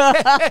good.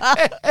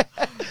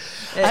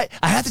 I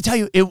have to tell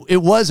you,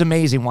 it was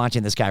amazing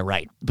watching this guy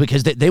write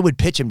because they would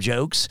pitch him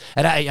jokes,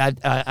 and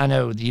I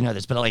know you know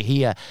this, but like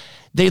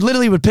they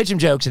literally would pitch him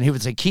jokes, and he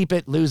would say keep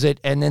it, lose it,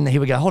 and then he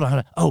would go hold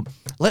on. Oh,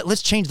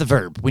 let's change the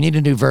verb. We need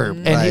a new verb,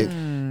 Right.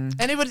 and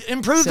it would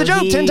improve So the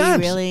joke 10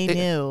 times. He really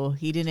knew.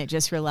 He didn't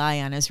just rely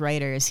on his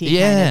writers. He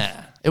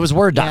It was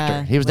word doctor.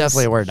 Yeah, He was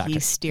definitely a word doctor. He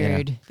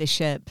steered the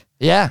ship.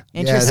 Yeah.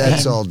 Yeah, Interesting.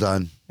 that's all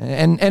done.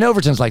 And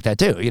Overton's like that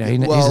too. He's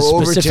a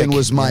Well, specific, Overton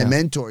was my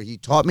mentor. He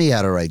taught me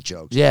how to write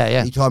jokes.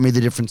 Yeah. He taught me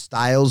the different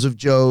styles of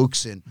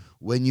jokes and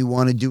when you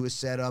want to do a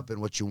setup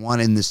and what you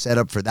want in the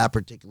setup for that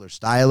particular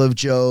style of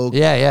joke.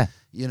 Yeah.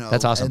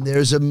 That's awesome. And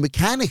there's a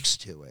mechanics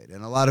to it,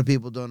 and a lot of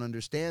people don't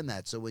understand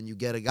that. So when you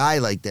get a guy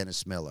like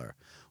Dennis Miller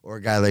or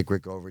a guy like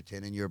Rick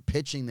Overton, and you're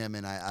pitching them,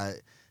 and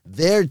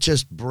they're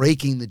just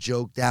breaking the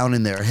joke down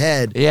in their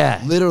head,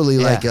 literally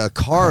like a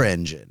car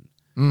engine.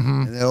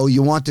 Mm-hmm. And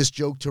you want this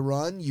joke to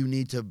run? You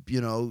need to,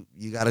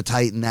 you got to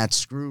tighten that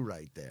screw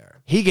right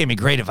there. He gave me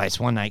great advice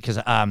one night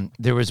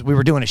because we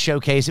were doing a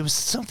showcase. It was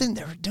something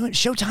they were doing.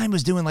 Showtime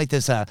was doing like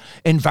this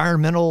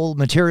environmental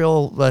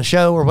material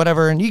show or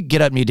whatever, and you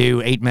get up and you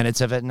do 8 minutes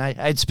of it. And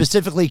I'd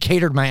specifically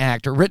catered my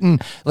act or written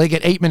like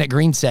an 8-minute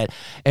green set,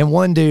 and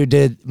one dude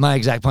did my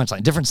exact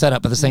punchline, different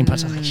setup, but the same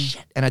punchline. I'm like,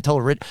 shit. And I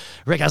told Rick,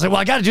 I was like,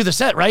 well, I got to do the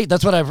set, right?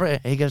 That's what I've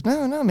read. He goes,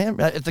 no, man.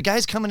 If the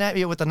guy's coming at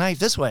you with a knife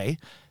this way,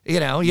 you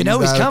know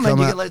he's coming.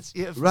 Let's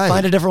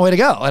find a different way to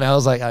go. And I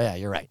was like, oh yeah,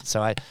 you're right.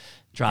 So I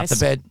dropped the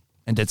bid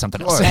and did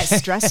something else. That's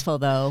stressful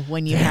though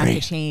when you have to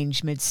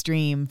change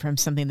midstream from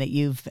something that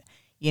you've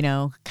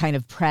kind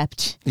of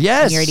prepped.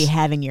 Yes. And you already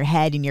have in your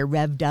head and you're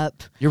revved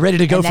up. You're ready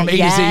to go from A to Z.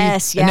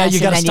 Yes. And now you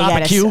got to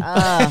stop a cue.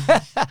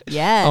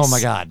 Yes. Oh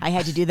my God. I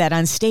had to do that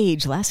on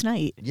stage last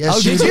night.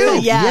 Yes, did you?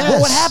 Yeah. Yes.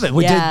 Well, what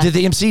happened? Yeah. Did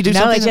the MC do no,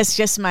 something? No, it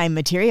just my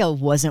material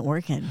wasn't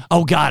working.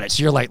 Oh, got it.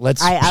 So you're like,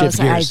 let's shift gears.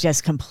 I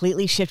just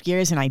completely shift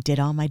gears and I did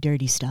all my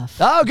dirty stuff.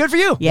 Oh, good for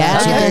you.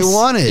 Yes. That's what they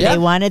wanted. They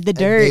wanted the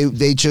dirt.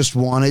 They just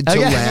wanted to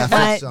laugh at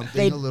But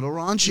something a little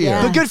raunchier.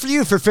 Yeah. But good for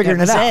you for figuring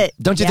That it was out. it.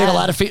 Don't you think a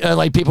lot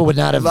of people would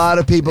not have? A lot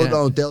of people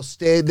don't. They'll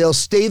stay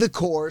the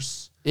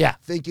course. Yeah.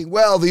 Thinking,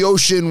 well, the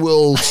ocean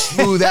will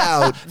smooth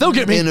out They'll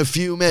get me. in a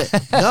few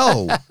minutes.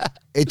 No,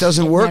 it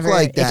doesn't work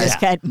like that. It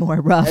just got more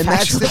rough. And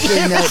that's the actually.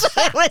 thing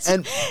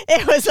that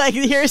it was like,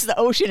 here's the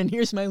ocean and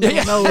here's my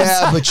little nose.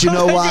 Yeah, but you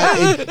know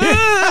what?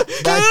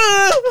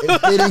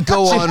 It didn't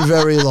go on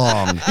very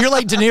long. You're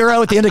like De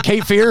Niro at the end of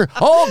Cape Fear.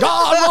 Oh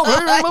God.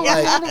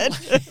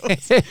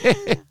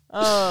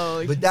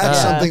 Oh, But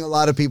that's something a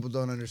lot of people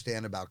don't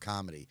understand about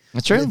comedy.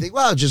 That's true. They think,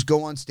 well, just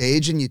go on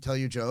stage and you tell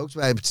your jokes.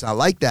 But it's not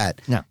like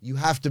that. No. You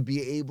have to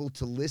be able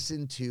to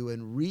listen to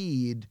and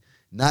read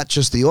not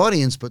just the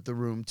audience, but the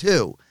room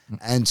too.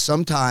 And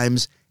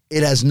sometimes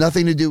it has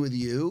nothing to do with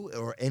you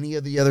or any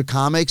of the other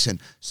comics.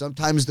 And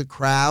sometimes the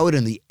crowd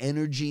and the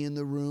energy in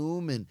the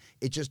room, and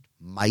it just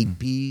might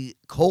be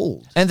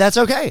cold. And that's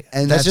okay.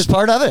 And that's just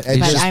part of it.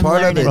 And But just I'm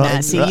part of learning it. that.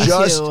 And See, you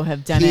just two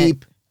have done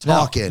keep it.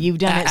 talking. You've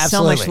done it so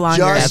Absolutely. much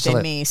longer Just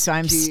than me, so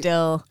I'm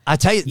still. I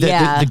tell you,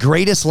 the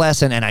greatest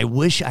lesson, and I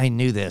wish I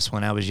knew this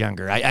when I was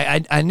younger.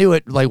 I knew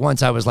it like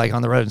once I was like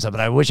on the road and stuff, but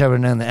I wish I would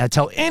have known that. I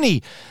tell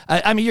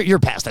I mean, you're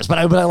past this, but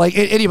I like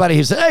anybody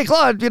who said, "Hey,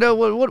 Claude,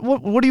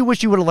 what do you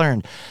wish you would have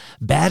learned?"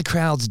 Bad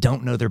crowds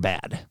don't know they're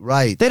bad.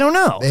 Right. They don't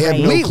know. They have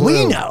no we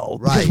clue. know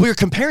because Right. we were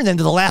comparing them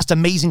to the last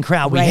amazing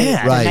crowd we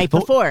had. The night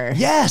before.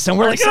 Yes, and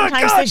we're like,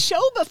 sometimes oh, God. the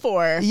show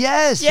before.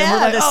 Yes. Yeah, and we're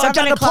like, the oh, 7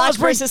 got o'clock pause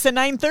break. versus the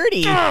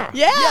 9:30.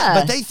 Yeah.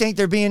 But they think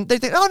they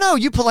think, oh no,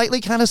 you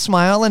politely kind of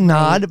smile and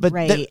nod, but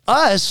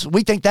us,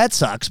 we think that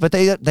sucks, but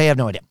they have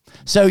no idea.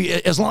 So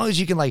as long as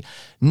you can like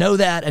know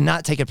that and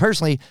not take it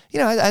personally,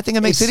 I think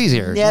it makes it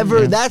easier.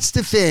 Never. That's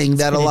the thing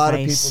that a lot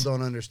advice. of people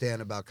don't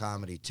understand about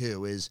comedy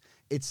too, is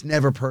it's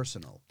never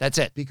personal. That's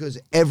it. Because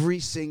every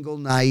single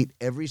night,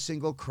 every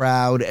single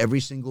crowd, every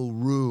single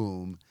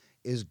room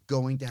is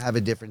going to have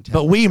a different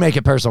tempo. But we make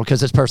it personal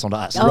because it's personal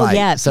to us. Oh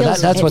yeah. So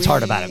that's what's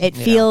hard about it. It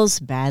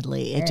feels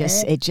badly.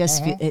 It's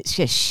just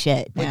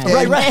shit. Man.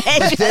 Right.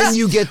 But then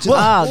you get to the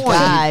point.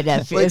 God,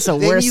 it's a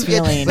worse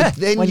feeling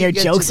when your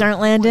jokes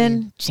aren't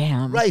landing.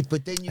 Jam. Right,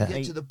 but then you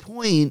get to the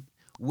point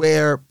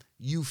where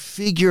you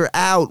figure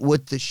out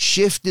what the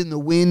shift in the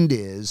wind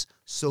is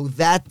so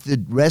that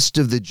the rest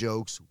of the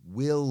jokes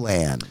will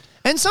land.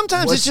 And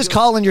sometimes What's it's just your-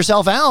 calling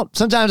yourself out.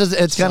 Sometimes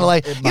it's kind of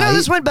like, it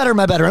this might. went better in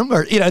my bedroom,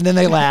 or and then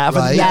they laugh,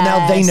 Right. and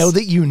now they Yes. know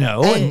that you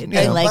know. And,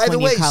 They like by the when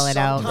you way, call it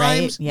out,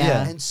 right? sometimes-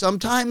 Yeah. And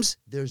sometimes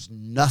there's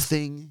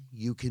nothing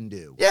you can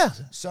do. yeah,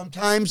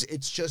 Sometimes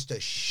it's just a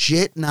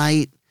shit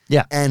night.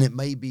 Yeah. And it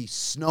may be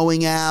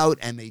snowing out,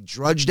 and they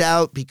drudged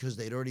out because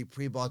they'd already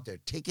pre-bought their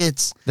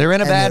tickets. They're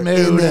in a and bad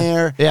they're in mood.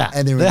 there, Yeah.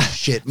 and they're in a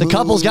shit The mood.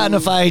 couple's got in a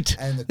fight.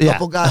 And the Yeah.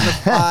 couple got in a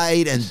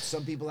fight, and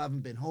some people haven't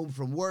been home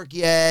from work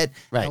yet.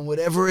 Right. And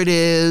whatever it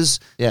is,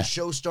 Yeah. the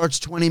show starts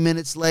 20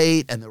 minutes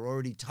late, and they're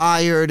already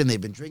tired, and they've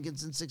been drinking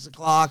since 6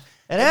 o'clock.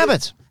 It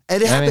happens.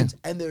 And it I mean- happens.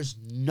 And there's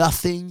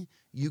nothing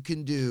you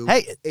can do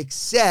Hey.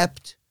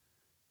 except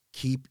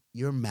keep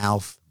your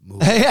mouth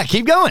moving. yeah,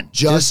 keep going.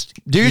 Just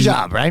do your keep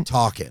job, right?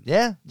 Talking.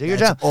 Yeah, do your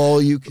That's job.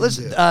 all you can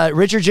Listen, do.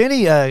 Richard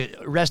Jenny,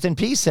 rest in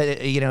peace. Said,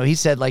 he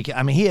said, like,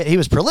 I mean, he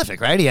was prolific,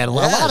 right? He had a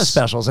lot of Yes.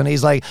 specials, and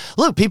he's like,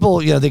 look, people,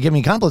 they give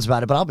me compliments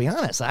about it, but I'll be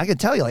honest, I can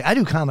tell you, like, I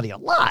do comedy a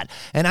lot,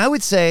 and I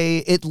would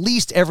say at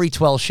least every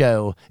 12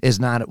 show is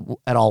not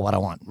at all what I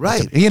want.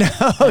 Right.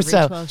 Every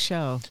so 12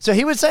 show. so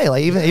he would say,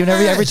 like, even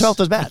every Yes. 12th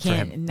was bad for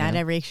Can't, him. not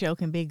every show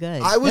can be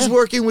good. I was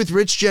working with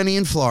Rich Jenny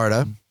in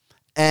Florida,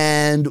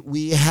 and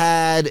we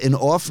had an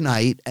off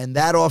night, and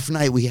that off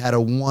night we had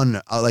a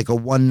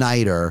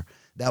one-nighter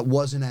that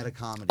wasn't at a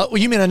comedy. Oh,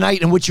 you mean a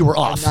night in which you were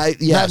off? Yes.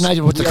 That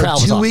night with the We had crowd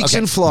was 2 off. weeks Okay.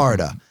 in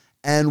Florida,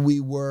 and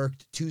we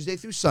worked Tuesday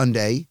through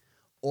Sunday,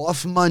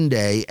 off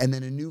Monday, and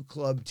then a new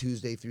club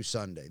Tuesday through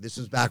Sunday. This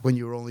was back when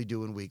you were only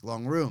doing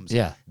week-long rooms.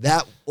 Yeah.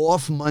 That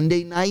off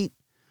Monday night,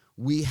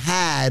 we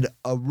had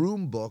a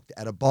room booked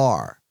at a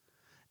bar,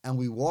 and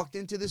we walked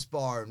into this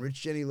bar, and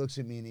Rich Jenny looks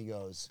at me, and he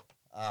goes,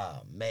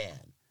 "Oh, man."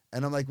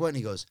 And I'm like, what? And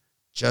he goes,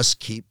 "Just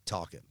keep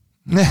talking."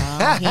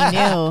 Oh, he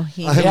knew.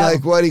 He I'm knew.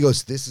 like, what? He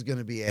goes, "This is going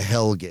to be a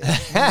hell gig."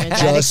 that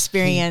just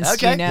experience,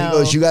 Okay. you know. He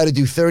goes, "You got to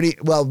do 30."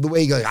 Well, the way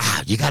he goes,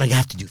 you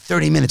have to do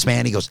 30 minutes,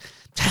 man. He goes,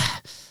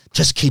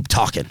 "Just keep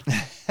talking."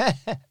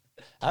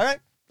 All right.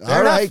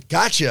 All right,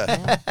 gotcha.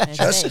 That's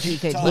just it. He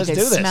keep could, talking. he could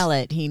do this. smell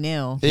it. He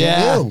knew.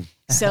 Yeah. You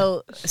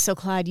do. So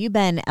Claude, you've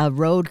been a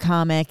road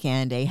comic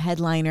and a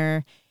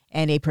headliner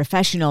and a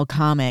professional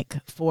comic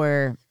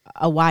for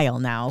a while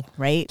now,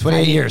 right?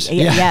 28 years.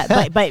 Yeah,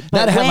 but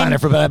Not a headliner,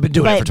 but I've been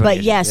doing it for 28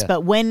 years. Yes, Yeah.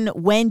 but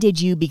when did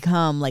you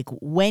become, like,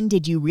 when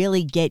did you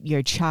really get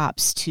your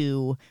chops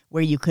to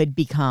where you could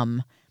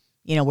become,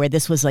 where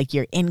this was like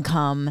your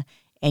income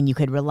and you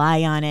could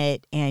rely on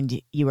it and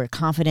you were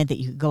confident that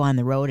you could go on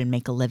the road and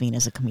make a living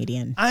as a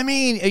comedian? I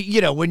mean,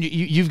 when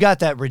you've got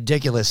that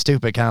ridiculous,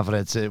 stupid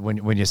confidence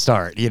when you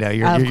start, you're Of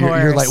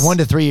you're like course. 1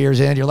 to 3 years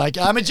in, you're like,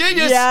 I'm a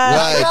genius.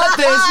 Yeah. I got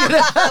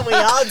this. We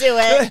all do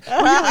it.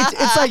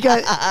 It's like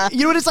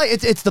what it's like.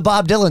 It's the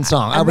Bob Dylan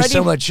song. I was ready-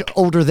 so much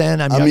older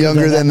then. I'm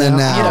younger than now.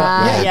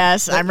 now. Right.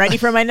 Yes, I'm ready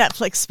for my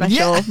Netflix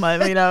special.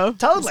 Yeah.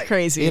 Totally It's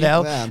crazy.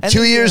 Yeah. And 2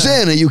 then, years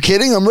in, are you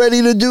kidding? I'm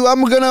ready to do.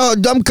 I'm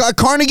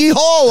Carnegie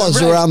Hall is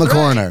around the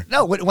corner.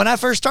 No, when I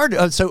first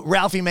started, so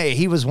Ralphie May,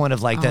 he was one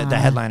of like the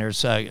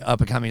headliners up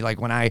and coming. Like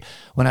when I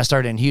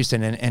started in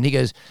Houston, and he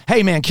goes,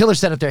 "Hey man, killer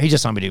set up there." He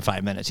just saw me do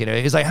 5 minutes.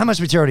 He's like, "How much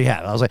material do you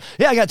have?" I was like,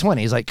 "Yeah, I got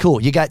 20." He's like,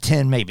 "Cool, you got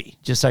 10 maybe,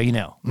 just so you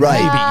know." Right.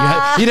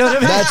 Maybe. You know what I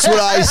mean? That's what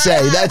I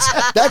say.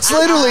 That's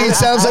literally. It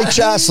sounds like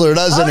Chassler,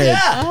 doesn't it?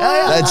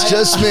 yeah. That's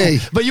just me.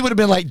 But you would have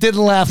been like,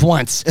 didn't laugh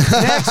once.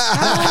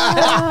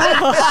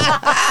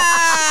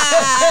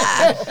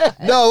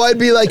 No, I'd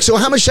be like, "So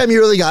how much time you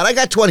really got?" "I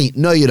got 20.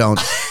 "No, you don't."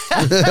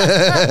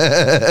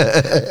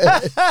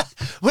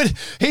 When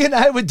he and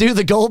I would do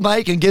the gold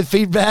mic and give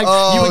feedback,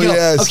 Oh, you would go,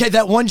 yes. "Okay,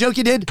 that one joke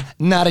you did,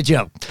 not a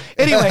joke."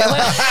 Anyway,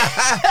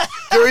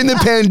 During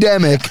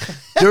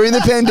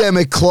the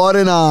pandemic, Claude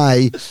and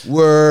I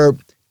were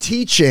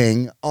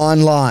teaching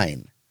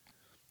online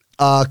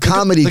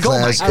comedy the gold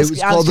class. mic. It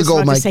was called the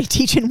Gold about Mic. to say,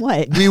 teaching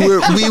what? We were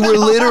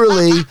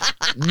literally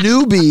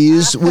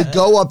newbies would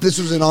go up. This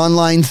was an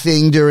online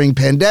thing during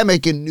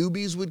pandemic, and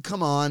newbies would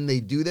come on.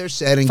 They'd do their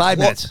set in 5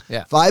 minutes.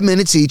 Yeah. 5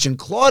 minutes each, and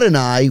Claude and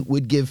I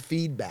would give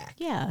feedback.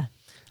 Yeah.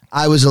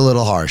 I was a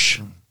little harsh.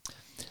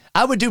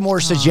 I would do more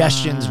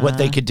suggestions what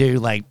they could do,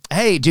 like,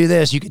 "Hey, do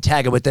this. You could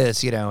tag it with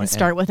this," and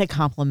Start with a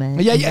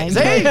compliment. Yeah, and yeah.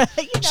 then-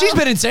 Hey, she's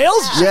been in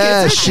sales.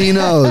 Yeah, she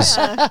knows.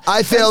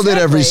 I failed at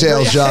every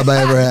Exactly. sales job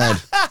I ever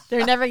had.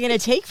 They're never going to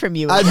take from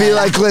you. I'd be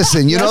like,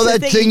 "Listen, you know That's the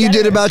that thing, thing you you did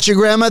gotta- about your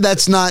grandma?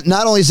 That's not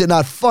only is it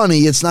not funny,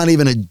 it's not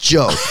even a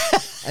joke.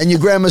 And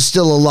your grandma's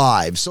still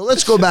alive. So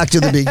let's go back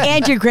to the beginning."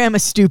 and your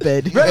grandma's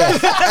stupid.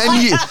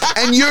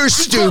 And you're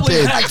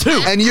stupid. hack,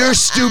 too. And you're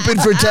stupid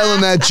for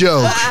telling that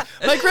joke.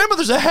 My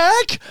grandmother's a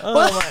hack.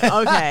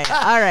 Okay.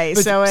 All right.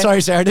 So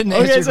Sorry, Sarah, I didn't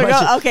answer Okay, your so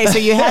question. okay, so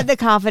you had the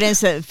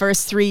confidence the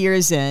first 3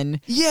 years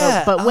in.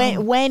 Yeah, But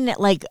when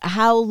like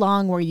how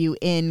long were you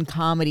in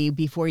comedy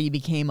before you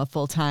became a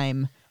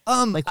full-time?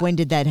 Like when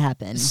did that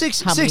happen?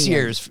 Six How many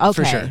years, for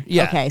Okay. sure.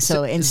 Yeah. Okay.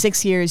 So in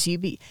 6 years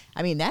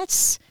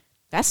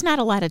that's not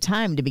a lot of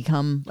time to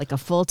become like a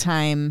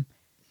full-time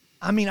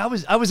I mean, I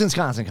was in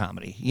Wisconsin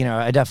comedy. You know,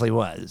 I definitely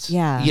was.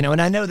 Yeah. You know,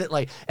 and I know that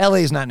like LA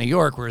is not New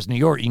York, whereas New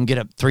York you can get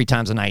up 3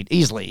 times a night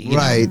easily. You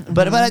Right. know?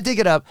 But I did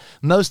get up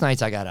most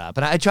nights. I got up,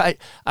 and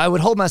I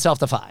would hold myself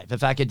to 5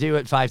 if I could do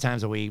it 5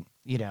 times a week.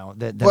 You know,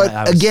 then But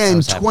I was, again, I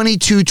was happy.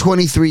 22,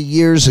 23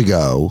 years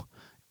ago,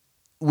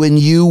 when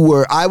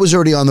I was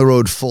already on the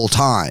road full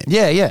time.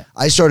 Yeah.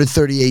 I started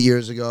 38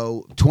 years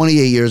ago.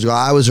 28 years ago,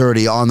 I was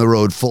already on the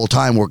road full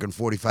time, working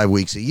 45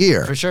 weeks a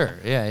year. For sure.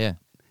 Yeah.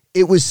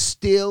 It was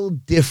still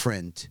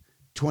different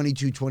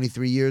 22,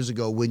 23 years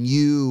ago when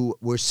you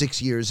were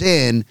 6 years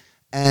in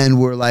and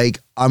were like,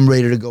 I'm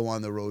ready to go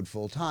on the road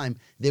full time.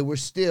 There were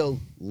still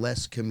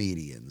less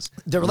comedians.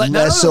 There were less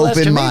less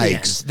open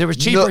comedians. mics. There was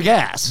cheaper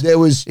gas. There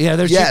was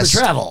there's yes,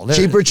 cheaper travel.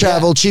 Cheaper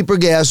travel, cheaper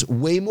gas,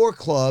 way more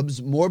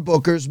clubs, more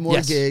bookers, more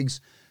Yes.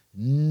 gigs.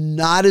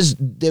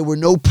 There were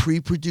no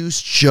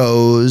pre-produced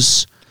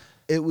shows.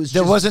 It was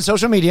There wasn't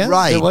social media.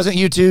 Right. There wasn't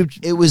YouTube.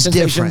 It was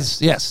sensations.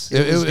 different. Yes.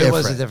 It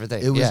was a different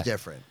thing. It was Yeah.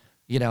 different.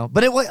 You know,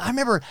 but I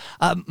remember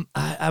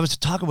I was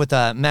talking with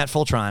Matt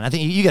Fultron. I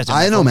think you guys know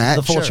I know Matt,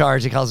 the Full sure.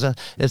 Charge, he calls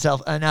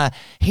himself. And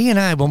he and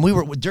I, when we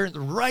were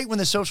right when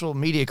the social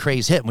media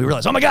craze hit, we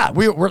realized, oh my God,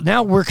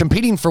 we're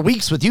competing for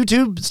weeks with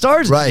YouTube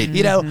stars. Right.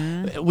 You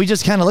know, we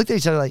just kind of looked at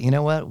each other like, you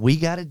know what, we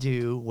got to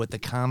do what the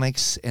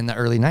comics in the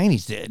early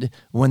 '90s did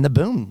when the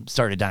boom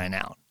started dying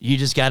out. You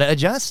just got to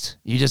adjust.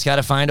 You just got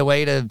to find a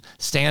way to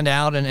stand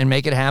out and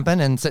make it happen.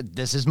 And say,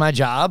 this is my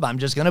job. I'm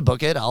just going to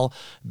book it. I'll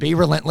be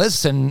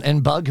relentless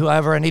and bug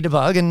whoever I need to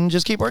bug and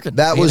just keep working.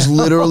 That was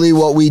literally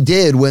what we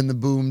did when the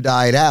boom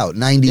died out.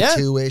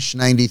 92-ish,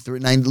 93,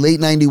 late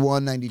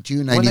 91,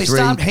 92, 93. When they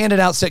stopped handing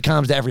out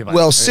sitcoms to everybody.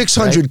 Well,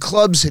 600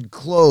 clubs had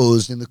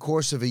closed in the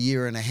course of a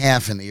year and a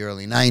half in the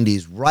early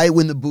 90s, right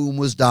when the boom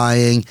was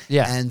dying,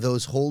 Yeah. and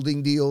those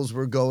holding deals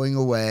were going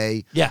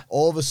away. Yeah.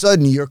 All of a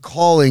sudden, you're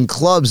calling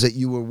clubs that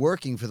you were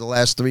working for the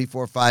last 3,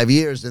 4, 5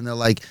 years, and they're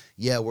like,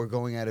 yeah, we're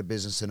going out of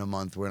business in a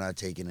month. We're not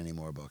taking any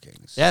more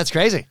bookings. Yeah, it's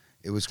crazy.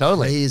 It was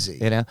Totally. crazy.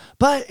 You know,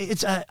 but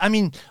it's, I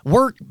mean,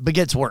 work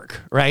begets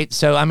work, right?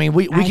 So, I mean,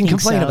 we I can think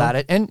complain so. about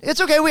it, and it's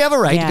okay. We have a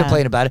right Yeah. to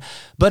complain about it.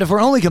 But if we're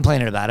only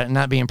complaining about it and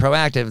not being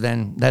proactive,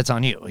 then that's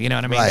on you. You know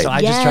what I mean? Right. So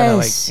I just try to,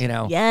 like, you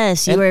know.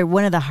 Yes, you and- are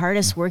one of the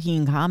hardest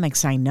working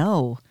comics I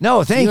know.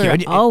 No, thank you. You're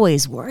And-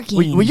 always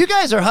working. Well, you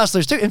guys are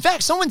hustlers too. In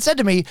fact, someone said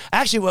to me,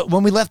 actually,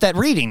 when we left that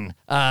reading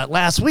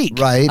last week,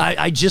 Right.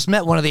 I just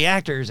met one of the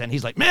actors, and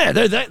he's like, "Man,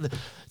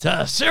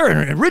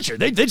 Sarah and Richard,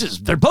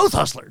 they're both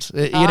hustlers."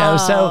 You know,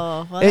 so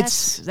Oh, well,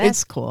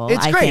 that's cool.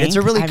 It's I great. It's a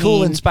think. really I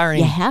cool, mean, inspiring.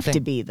 You have thing. to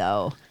be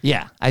though,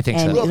 Yeah, I think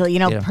and so. you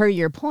know, Yeah. per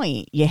your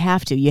point, you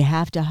have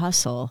to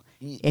hustle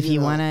if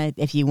you want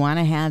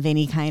to have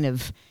any kind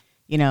of.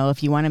 You know,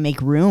 if you want to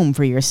make room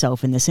for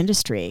yourself in this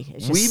industry,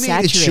 it's just We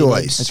made a saturated.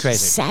 choice. That's crazy.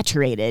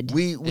 Saturated.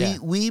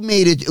 We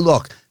made it.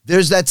 Look,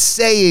 there's that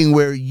saying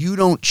where you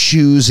don't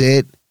choose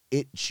it,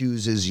 it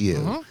chooses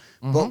you.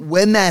 But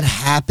when that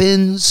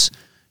happens,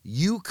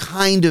 you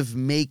kind of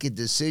make a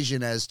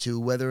decision as to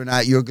whether or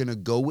not you're going to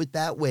go with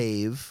that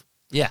wave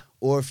Yeah.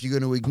 or if you're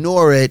going to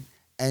ignore it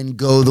and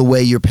go the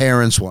way your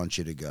parents want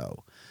you to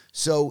go.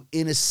 So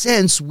in a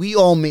sense, we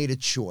all made a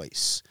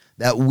choice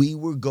that we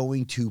were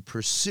going to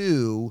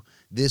pursue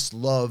this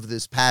love,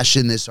 this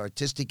passion, this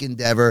artistic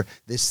endeavor,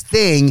 this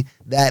thing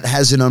that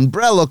has an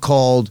umbrella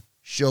called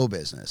show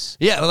business.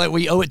 Yeah, like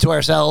we owe it to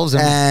ourselves,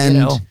 And you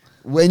know.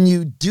 when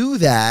you do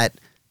that,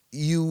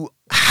 you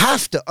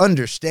have to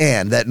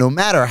understand that no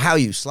matter how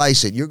you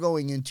slice it, you're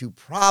going into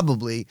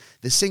probably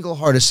the single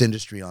hardest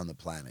industry on the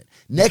planet.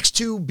 Next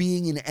to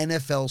being an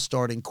NFL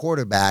starting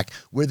quarterback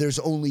where there's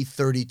only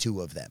 32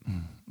 of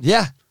them.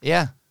 Yeah.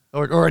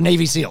 Or a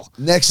Navy SEAL.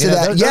 Next to You know,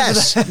 that, those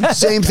yes, are the-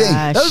 same thing.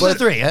 Gosh. Those are But the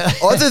three.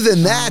 other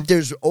than that,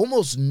 there's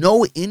almost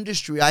no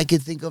industry I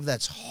could think of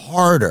that's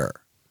harder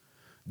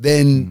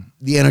than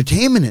the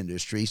entertainment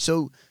industry.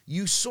 So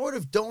you sort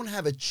of don't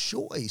have a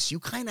choice. You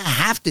kind of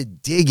have to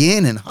dig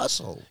in and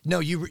hustle. No,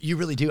 you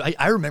really do.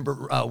 I remember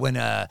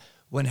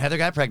when Heather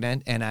got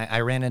pregnant, and I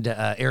ran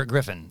into Eric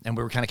Griffin, and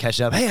we were kind of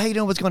catching up. Hey, how you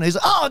doing? What's going on? He's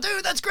like, oh,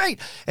 dude, that's great.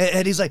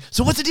 And he's like,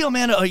 so what's the deal,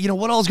 man? You know,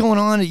 what all's going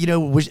on? You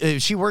know,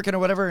 is she working or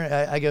whatever? And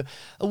I go,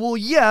 well,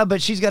 yeah,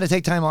 but she's got to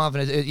take time off,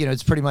 and you know,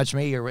 it's pretty much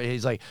me. Or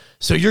he's like,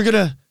 so you're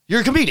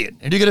a comedian,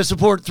 and you're gonna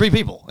support 3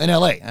 people in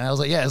LA. And I was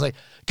like, yeah. I was like,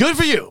 good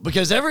for you,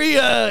 because every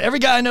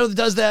guy I know that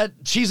does that,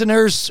 she's a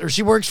nurse or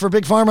she works for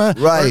Big Pharma.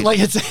 Right. Or like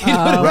it's you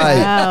know, Oh, Right.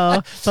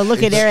 wow. But look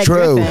at It's Eric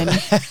true.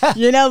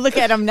 Griffin. You know, look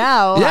at him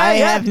now. Yeah, I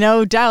yeah. have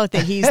no doubt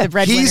that he's the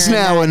breadwinner. He's in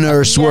now that. a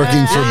nurse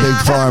working for Big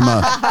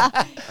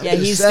Pharma. Yeah,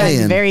 he's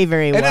saying. done very,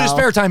 very well. And in his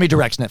spare time, he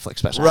directs Netflix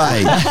specials.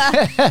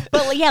 Right.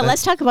 But yeah,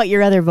 let's talk about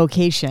your other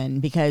vocation,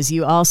 because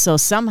you also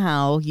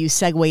somehow you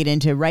segued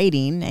into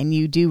writing, and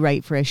you do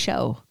write for a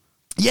show.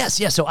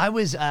 Yes. So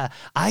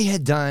I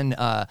had done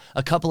a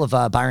couple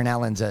of Byron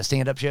Allen's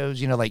stand-up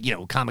shows, you know, like, you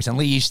know, Comics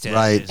Unleashed.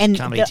 Right. And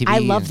Comedy TV. I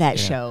love that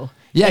you know. show.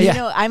 Yeah, And yeah. You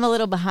know, I'm a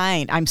little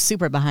behind. I'm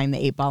super behind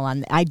the 8 Ball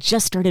on. I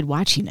just started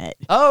watching it.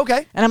 Oh,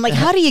 okay. And I'm like,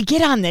 how do you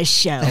get on this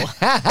show? Eric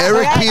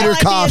I know,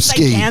 it's like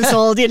Peterkovsky.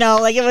 canceled, you know,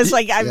 like it was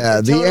like, I'm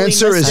Yeah, the totally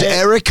answer is missed it.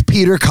 Eric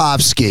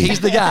Peterkovsky. He's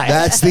the guy.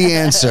 That's the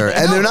answer.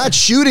 And they're not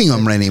shooting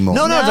them anymore.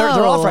 No,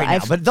 they're off right now,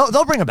 I've- but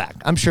they'll bring him back.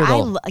 I'm sure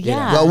they'll.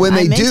 Yeah. Well, when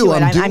they I'm do, into it.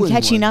 I'm I'm doing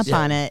catching ones. up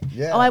on it.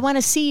 Yeah. Oh, I want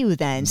to see you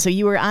then. So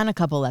you were on a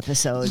couple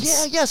episodes.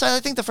 Yeah, yes. I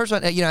think the first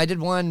one, I did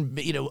one,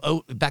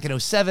 back in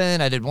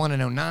 07. I did one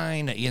in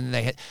 09. And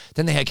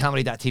then they had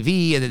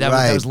comedy.tv, and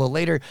that was a little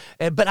later.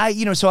 But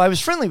so I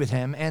was friendly with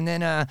him. And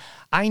then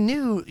I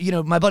knew,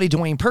 my buddy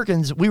Dwayne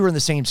Perkins, we were in the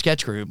same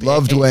sketch group.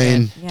 Love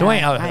Dwayne. Yeah,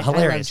 Dwayne,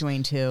 hilarious. I love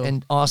Dwayne too.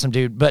 And awesome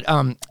dude. But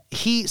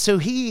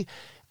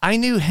I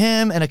knew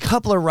him and a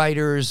couple of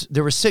writers.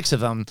 There were 6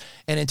 of them.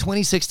 And in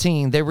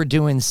 2016, they were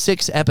doing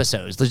 6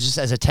 episodes just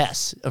as a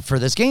test for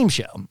this game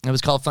show. It was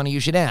called Funny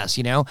You Should Ask,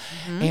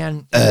 Mm-hmm.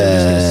 And they were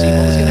just going to see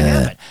what was going to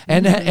happen.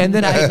 And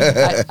then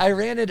I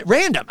ran it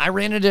random. I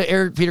ran into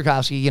Eric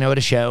Peterkovsky, at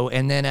a show.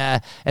 And then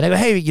and I go,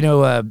 hey,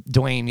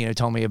 Dwayne,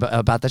 told me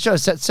about that show. It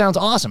sounds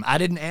awesome. I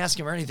didn't ask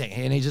him or anything.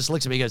 And he just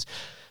looks at me and goes,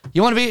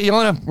 you want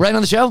to write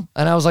on the show?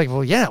 And I was like,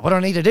 well, yeah, what do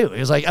I need to do? He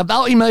was like,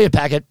 I'll email you a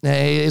packet.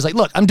 He's like,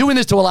 look, I'm doing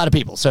this to a lot of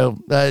people, so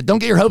don't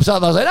get your hopes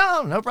up. I was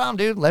like, no problem,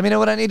 dude. Let me know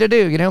what I need to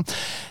do,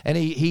 And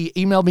he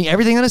emailed me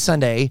everything on a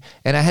Sunday,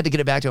 and I had to get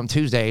it back to him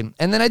Tuesday.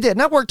 And then I did,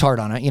 and I worked hard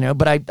on it,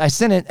 but I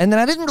sent it, and then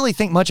I didn't really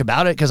think much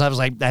about it because I was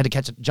like, I had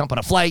to jump on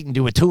a flight and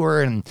do a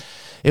tour, and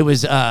it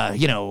was,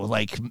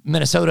 like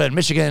Minnesota and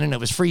Michigan, and it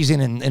was freezing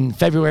in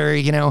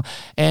February,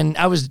 and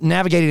I was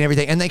navigating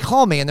everything. And they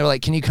called me, and they're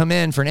like, can you come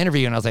in for an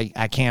interview? And I was like,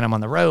 I can't. I'm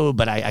on the road,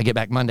 but I get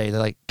back Monday. They're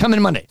like, come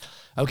in Monday.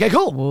 Okay,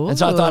 cool. Ooh. And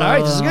so I thought, all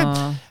right, this is good.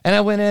 And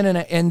I went in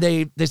and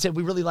they said,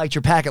 we really liked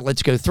your packet.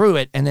 Let's go through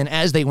it. And then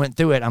as they went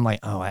through it, I'm like,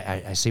 oh,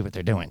 I see what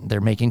they're doing.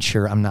 They're making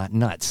sure I'm not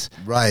nuts.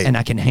 Right. And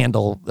I can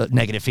handle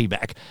negative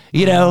feedback,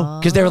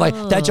 because they were like,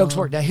 that joke's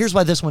worked. Now here's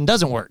why this one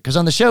doesn't work. Because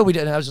on the show we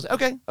did, and I was just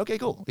okay,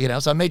 cool.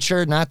 So I made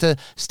sure not to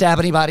stab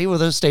anybody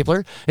with a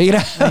stapler.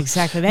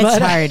 Exactly. That's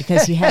hard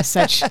because you have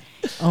such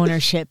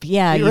ownership.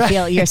 Yeah, you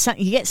feel you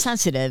get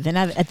sensitive, and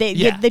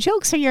the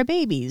jokes are your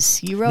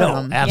babies. You wrote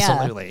them.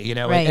 Absolutely.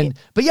 Yeah. Right.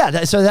 But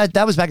yeah, so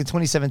that was back in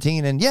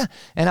 2017,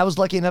 and I was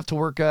lucky enough to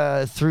work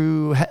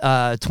through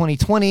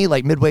 2020,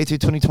 like midway through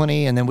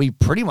 2020, and then we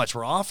pretty much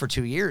were off for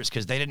 2 years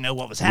because they didn't know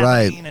what was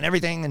happening and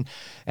everything,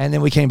 and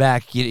then we came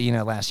back,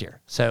 last year.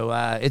 So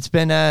it's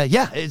been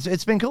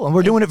it's been cool, and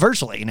we're doing it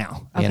virtually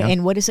now. Okay,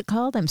 and what is it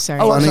called? I'm sorry.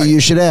 Funny You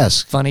Should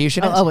Ask. Funny You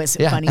Should Ask. Oh, it's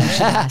Funny You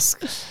Should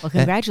Ask. Well,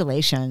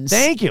 congratulations.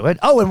 Thank you. And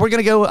we're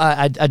gonna go.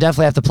 I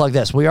definitely have to plug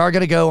this. We are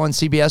gonna go on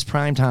CBS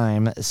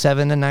primetime,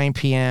 7 to 9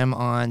 p.m.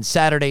 on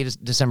Saturday,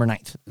 December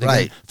 9th.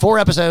 Right. 4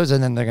 episodes,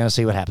 and then they're going to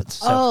see what happens.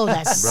 So. Oh,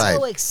 that's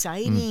so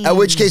exciting. At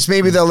which case,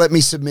 maybe they'll let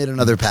me submit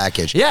another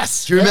package.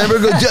 Yes. Do you remember?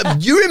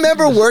 You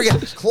remember working?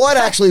 Claude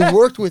actually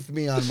worked with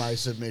me on my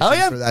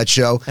submission for that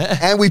show,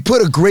 and we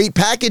put a great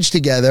package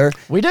together.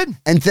 We did.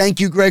 And thank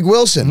you, Greg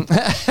Wilson.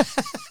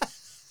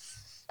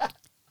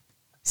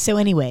 So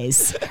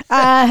anyways,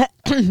 I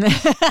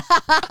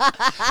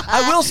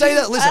will say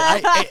that, listen,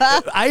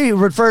 I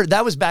referred,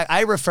 that was back,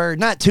 I referred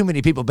not too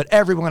many people, but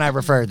everyone I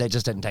referred, they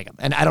just didn't take them.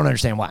 And I don't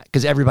understand why,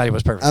 because everybody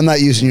was perfect. I'm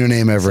not using your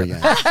name ever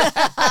again.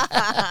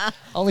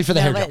 Only for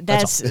the hair joke.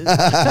 That's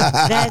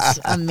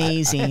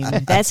amazing.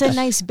 That's a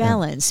nice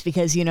balance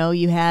because,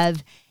 you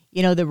have,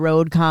 the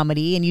road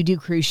comedy and you do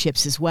cruise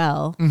ships as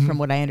well, from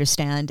what I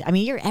understand. I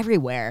mean, you're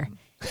everywhere.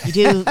 You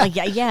do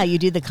you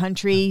do the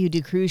country, you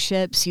do cruise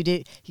ships,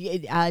 do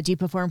you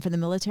perform for the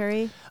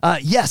military?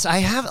 Yes, I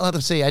have.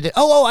 Let's see, I did.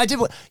 I did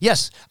one.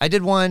 Yes, I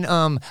did one.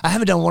 I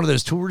haven't done one of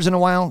those tours in a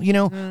while,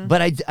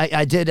 but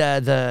I did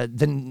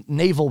the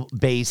naval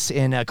base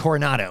in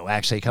Coronado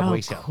actually a couple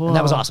weeks ago, and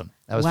that was awesome.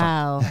 That was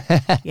fun.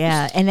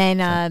 Yeah, and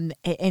then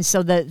and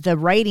so the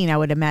writing, I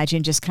would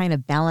imagine, just kind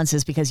of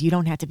balances because you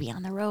don't have to be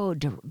on the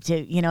road to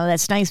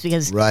that's nice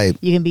because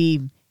you can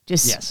be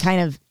just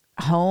kind of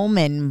home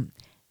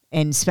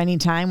and spending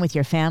time with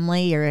your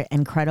family, your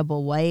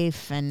incredible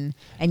wife, and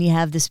you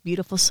have this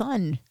beautiful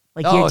son.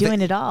 Like you're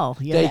doing it all.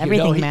 You have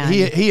everything, man.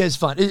 He is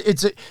fun.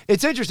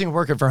 It's interesting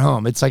working from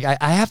home. It's like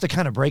I have to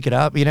kind of break it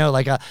up,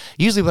 Like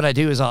usually what I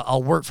do is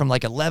I'll work from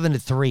like 11 to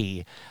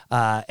 3,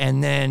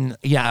 and then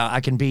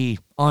I can be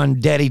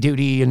on daddy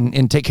duty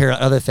and take care of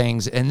other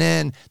things, and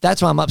then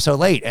that's why I'm up so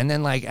late. And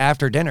then like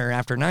after dinner,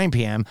 after 9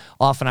 p.m.,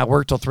 often I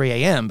work till 3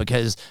 a.m.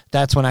 because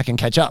that's when I can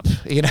catch up.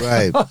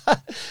 Right.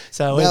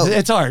 So now,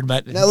 it's hard.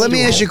 But now let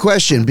me ask you a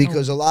question,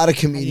 because a lot of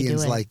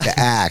comedians like to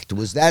act.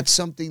 Was that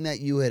something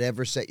that you had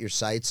ever set your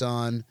sights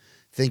on?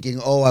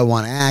 Thinking, I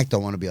want to act, I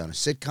want to be on a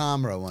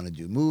sitcom, or I want to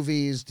do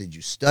movies. Did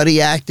you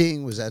study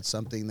acting? Was that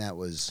something that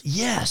was...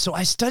 Yeah, so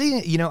I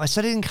studied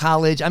in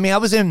college. I mean, I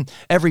was in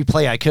every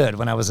play I could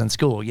when I was in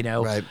school,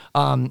 Right.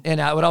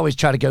 And I would always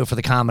try to go for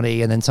the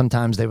comedy, and then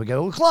sometimes they would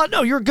go, well, Claude,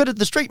 no, you're good at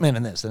the straight man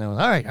in this. And I was,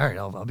 all right,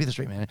 I'll be the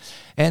straight man.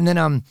 And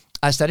then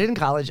I studied in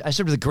college. I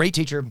studied with a great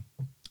teacher,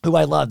 who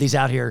I love. He's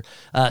out here.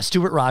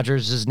 Stuart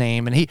Rogers is his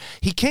name, and he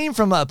came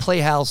from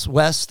Playhouse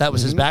West. That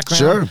was his background.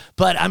 Sure.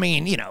 But I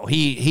mean,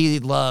 he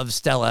loved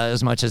Stella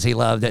as much as he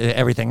loved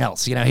everything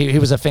else. He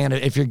was a fan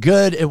of, if you're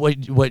good at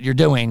what you're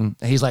doing,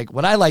 he's like,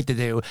 what I like to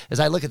do is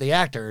I look at the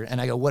actor and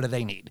I go, what do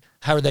they need?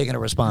 How are they going to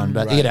respond?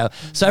 But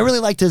so I really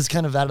liked his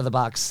kind of out of the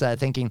box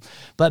thinking.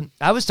 But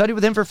I was studied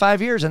with him for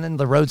 5 years, and then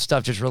the road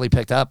stuff just really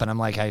picked up, and I'm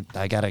like,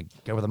 I got to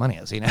go where the money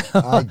is.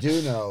 I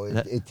do know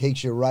it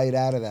takes you right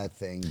out of that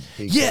thing.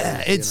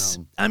 Because,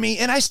 I mean,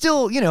 and I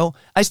still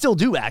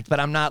do act, but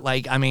I'm not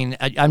like, I mean,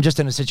 I'm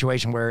just in a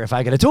situation where if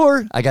I get a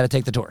tour, I got to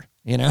take the tour.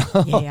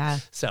 Yeah.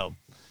 So.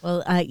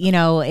 Well,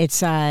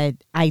 it's I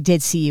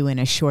did see you in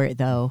a short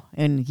though,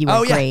 and you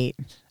were great.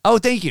 Oh,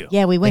 thank you.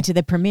 Yeah, we went to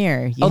the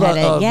premiere. You had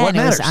and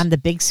it was on the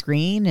big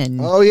screen, and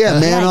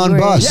man on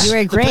bus. You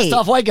were great. The pissed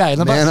off white guy in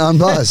the man on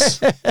bus.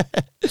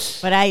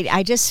 But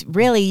I just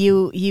really,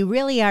 you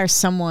really are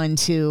someone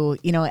to,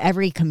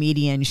 every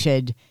comedian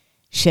should,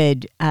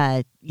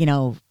 I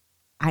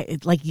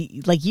like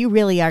you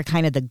really are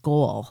kind of the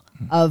goal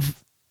of.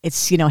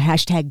 It's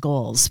hashtag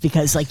goals,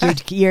 because like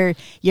you're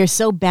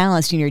so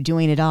balanced and you're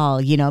doing it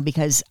all,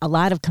 because a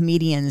lot of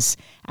comedians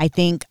I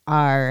think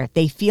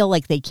they feel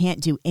like they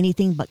can't do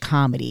anything but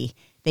comedy.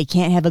 They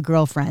can't have a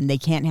girlfriend, they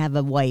can't have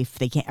a wife,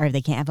 they can't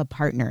have a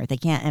partner, they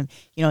can't have,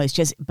 it's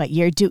just, but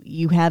you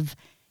have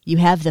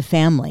the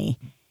family.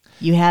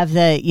 You have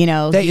the, you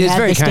have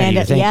the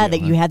stand-up,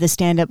 you had the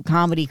stand-up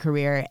comedy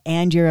career,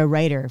 and you're a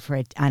writer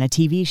on a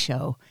TV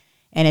show,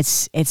 and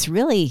it's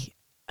really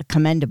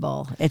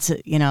commendable. It's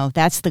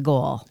that's the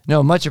goal.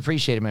 No, much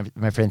appreciated,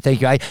 my friend. Thank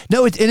you. And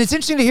it's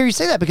interesting to hear you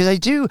say that, because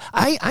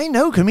I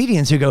know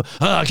comedians who go,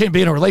 I can't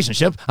be in a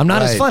relationship, I'm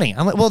not as funny.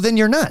 I'm like, well, then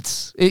you're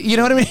nuts. You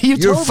know what I mean? You're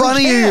totally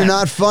funny can. Or you're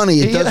not funny.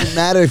 It doesn't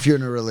matter if you're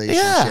in a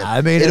relationship. Yeah, I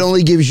mean, it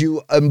only gives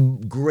you a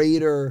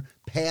greater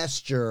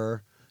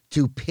pasture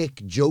to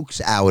pick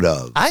jokes out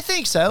of. I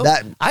think so.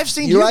 I've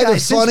seen you're you either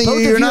guys, funny or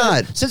you're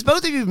not. Since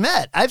both of you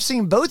met, I've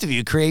seen both of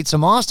you create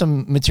some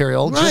awesome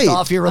material just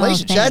off your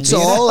relationship. That's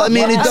all. I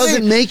mean, it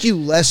doesn't make you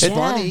less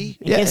funny.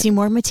 It gives you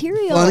more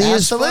material. Funny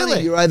is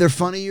funny. You're either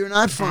funny or you're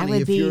not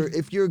funny.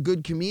 If you're a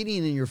good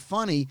comedian and you're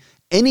funny,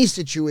 any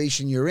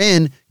situation you're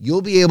in,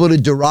 you'll be able to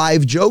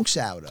derive jokes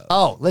out of.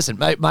 Oh, listen,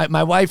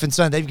 my wife and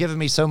son, they've given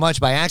me so much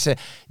by accident.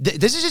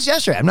 This is just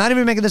yesterday. I'm not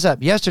even making this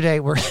up. Yesterday,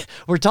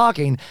 we're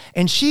talking,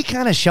 and she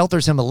kind of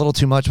shelters him a little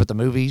too much with the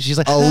movie. She's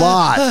like, a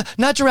lot.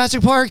 Not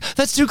Jurassic Park.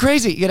 That's too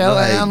crazy, Right.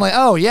 And I'm like,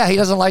 oh, yeah, he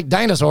doesn't like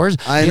dinosaurs.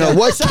 I know.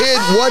 What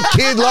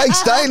kid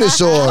likes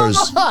dinosaurs?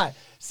 Come on.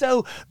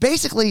 So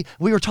basically,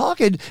 we were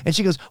talking, and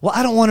she goes, well,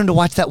 I don't want him to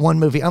watch that one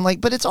movie. I'm like,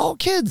 but it's all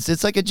kids.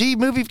 It's like a G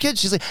movie of kids.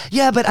 She's like,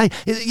 yeah, but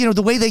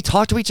the way they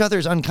talk to each other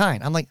is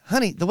unkind. I'm like,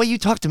 honey, the way you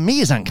talk to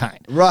me is unkind.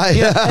 Right.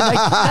 That's a joke.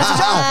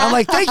 I'm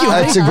like, thank you,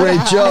 honey. That's a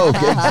great joke.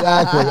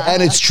 Exactly.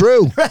 And it's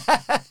true.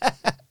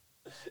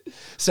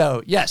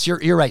 So yes,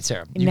 you're right,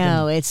 Sarah.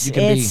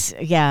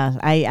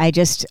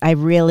 I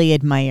really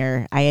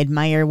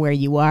admire where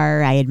you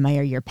are. I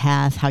admire your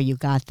path, how you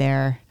got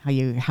there, how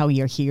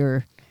you're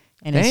here.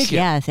 And Thank you.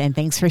 Yeah, and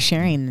thanks for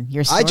sharing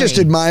your story. I just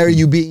admire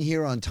you being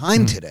here on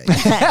time today.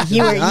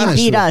 you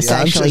beat us,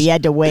 actually. You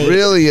had to wait.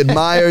 Really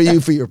admire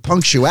you for your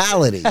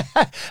punctuality.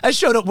 I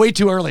showed up way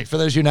too early, for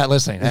those of you not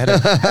listening.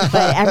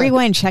 But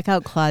everyone, check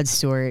out Claude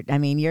Stuart. I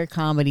mean, your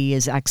comedy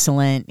is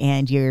excellent,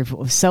 and you're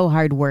so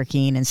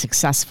hardworking and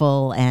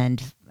successful,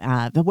 and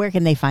but where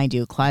can they find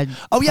you, Claude?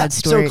 Oh, yeah. Claude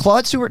Stuart? So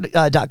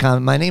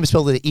ClaudeStewart.com. My name is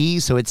spelled with an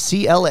E, so it's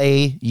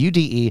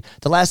CLAUDE.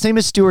 The last name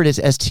is Stuart, is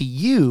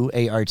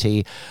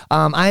STUART.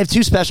 I have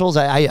two specials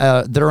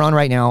that are on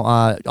right now.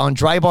 On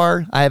Dry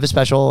Bar, I have a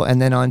special, and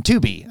then on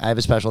Tubi, I have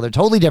a special. They're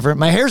totally different.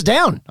 My hair's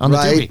down on the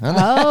Tubi.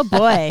 Oh,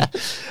 boy.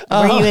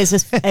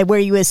 Were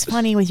you as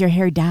funny with your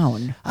hair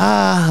down?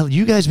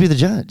 You guys be the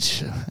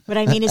judge. But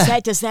I mean,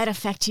 does that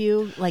affect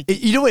you? Like,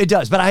 you know what, it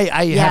does, but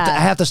I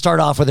have to start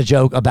off with a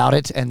joke about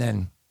it and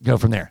then go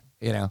from there,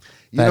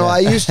 I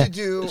used to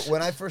do,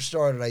 when I first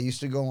started, I used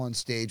to go on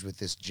stage with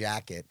this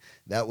jacket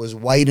that was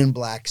white and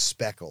black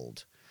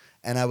speckled.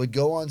 And I would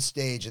go on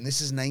stage, and this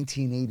is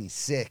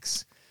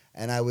 1986,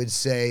 and I would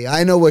say,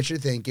 I know what you're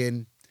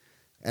thinking.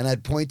 And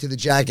I'd point to the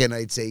jacket, and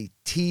I'd say,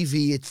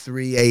 TV at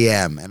 3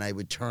 a.m., and I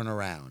would turn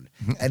around.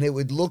 And it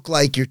would look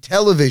like your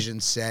television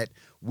set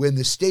when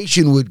the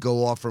station would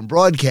go off from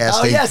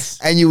broadcasting. Oh, yes.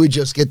 And you would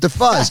just get the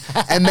fuzz.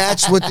 And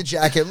that's what the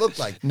jacket looked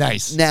like.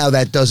 Nice. Now,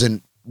 that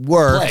doesn't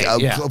work,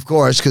 of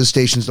course, because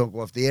stations don't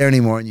go off the air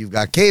anymore and you've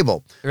got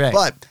cable. Right.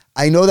 But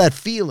I know that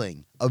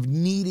feeling of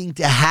needing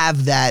to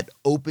have that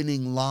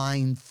opening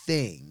line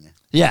thing.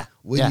 Yeah.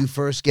 When you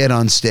first get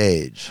on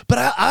stage. But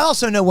I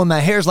also know when my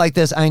hair's like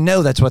this, I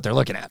know that's what they're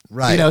looking at.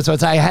 Right. So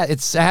I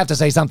have to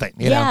say something.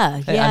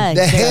 Yeah.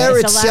 The hair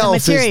itself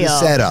is the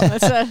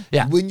setup.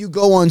 Yeah. When you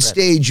go on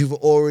stage, you've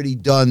already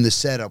done the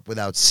setup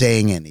without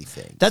saying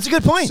anything. That's a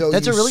good point. So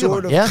that's a really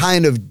good one.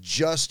 Kind of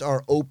just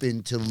are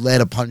open to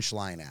let a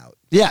punchline out.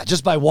 Yeah,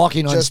 just by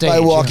walking on stage. Just by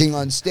walking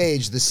on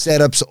stage, the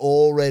setup's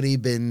already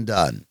been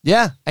done.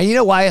 Yeah, and you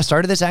know why I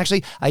started this,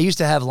 actually? I used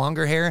to have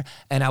longer hair,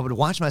 and I would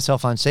watch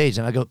myself on stage,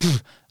 and I go,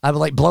 I would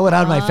like blow it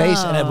out of my face,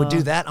 and I would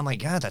do that. I'm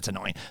like, God, that's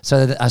annoying.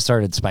 So I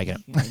started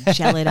spiking it.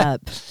 Gel it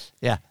up.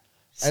 Yeah.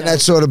 And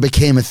that sort of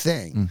became a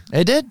thing.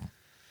 It did.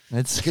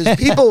 It's Because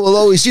people will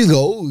always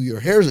go, oh, your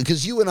hair's,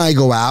 because you and I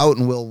go out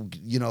and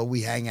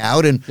we hang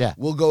out and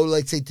we'll go,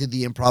 like, say, to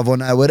the Improv one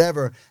night,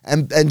 whatever,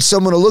 and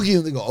someone will look at you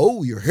and they go,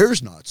 oh, your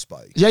hair's not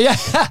spiked. Yeah.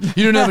 You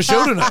didn't have a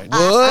show tonight.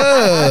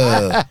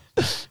 Whoa.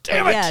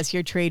 Damn it. Yeah, it's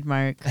your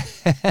trademark.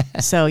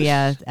 So,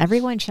 yeah,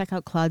 everyone check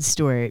out Claude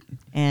Stuart.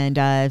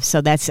 And so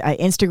that's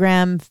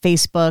Instagram,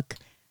 Facebook.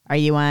 Are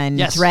you on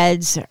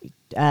Threads,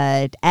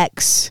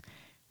 X?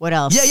 What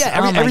else? Yeah.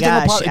 Oh my Everything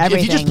gosh, will pop.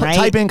 everything, If you just right?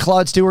 type in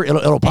Claude Stewart,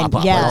 it'll pop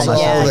up. Yeah, It's all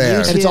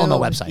there. YouTube, And it's on the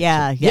website.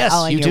 Yeah, Yes,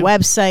 all on your YouTube.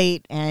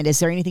 website. And is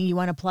there anything you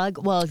want to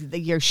plug? Well,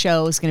 your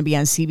show is going to be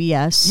on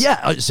CBS.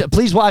 Yeah, so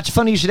please watch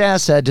Funny You Should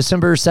Ask,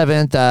 December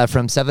 7th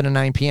from 7 to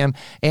 9 p.m.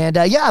 And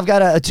I've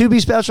got a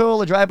Tubi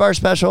special, a Dry Bar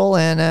special,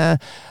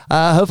 and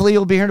hopefully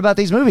you'll be hearing about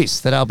these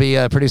movies that I'll be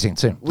producing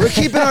soon. We're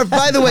keeping our,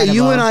 by the way,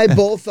 you and I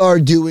both are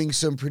doing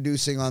some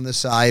producing on the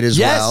side as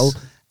well.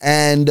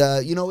 And,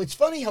 it's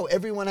funny how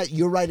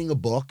you're writing a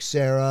book,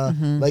 Sarah.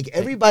 Like,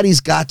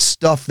 everybody's got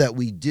stuff that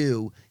we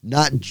do,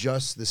 not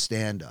just the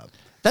stand-up.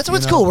 That's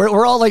what's cool.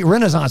 We're all like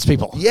Renaissance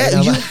people.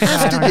 Yeah, you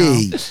have to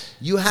be.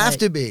 You have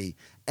to be.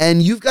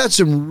 And you've got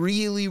some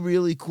really,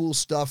 really cool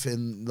stuff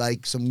and,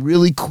 like, some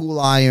really cool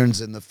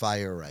irons in the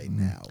fire right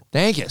now.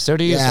 Thank you. So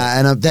do you.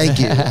 Yeah, and thank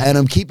you. And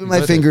I'm keeping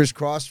my fingers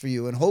crossed for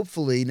you. And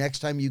hopefully, next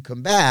time you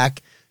come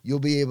back, you'll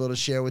be able to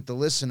share with the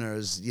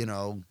listeners,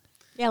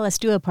 Yeah, let's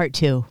do a part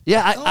 2.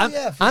 Yeah,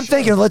 I'm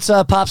thinking let's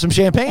pop some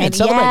champagne and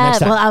celebrate next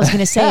time. Well, I was going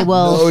to say,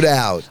 no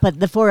doubt. But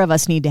the 4 of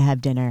us need to have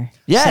dinner.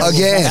 Yes,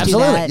 again, let's do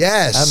absolutely. that.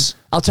 Yes.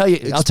 I'll tell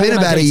you. I'll tell you been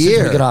about a as soon as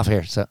year. we get off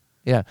here. So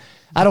yeah,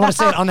 I don't want to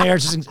say it on the air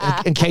just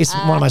in case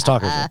one of my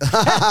stalkers.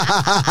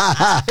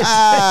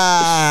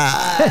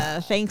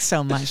 Thanks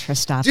so much for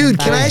stopping Dude,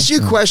 by. can I ask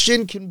you a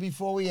question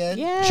before we end?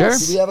 Yes. Sure.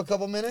 Do we have a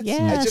couple minutes?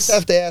 Yes. I just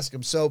have to ask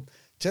him. So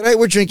tonight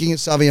we're drinking a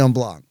Sauvignon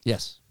Blanc.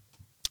 Yes.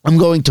 I'm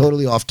going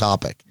totally off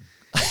topic.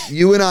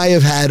 You and I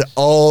have had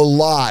a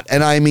lot,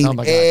 and I mean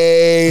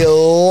a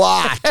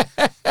lot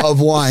of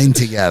wine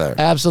together.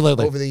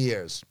 Absolutely. Over the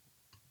years.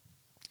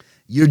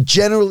 You're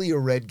generally a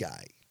red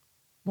guy.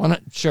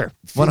 Sure.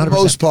 100%. For the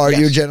most part, Yes.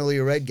 you're generally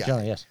a red guy.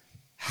 Generally, yes.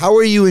 How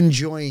are you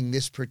enjoying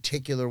this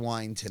particular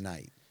wine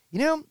tonight?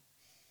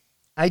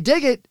 I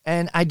dig it,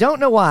 and I don't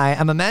know why.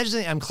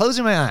 I'm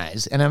closing my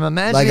eyes, and I'm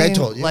imagining, Like I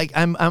told you. like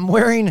I'm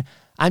wearing,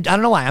 I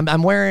don't know why.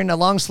 I'm wearing a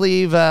long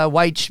sleeve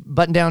white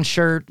button-down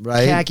shirt,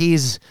 Right.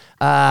 khakis.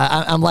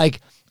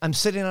 I'm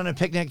sitting on a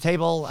picnic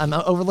table. I'm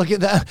overlooking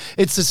that.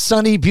 It's a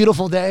sunny,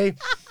 beautiful day.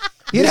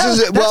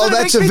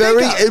 That's a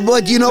very.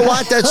 But you know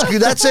what?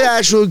 That's an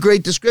actual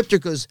great descriptor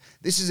because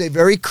this is a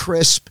very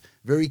crisp,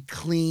 very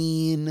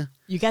clean.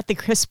 You got the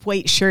crisp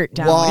white shirt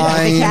down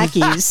Wine. with the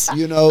khakis.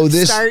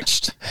 This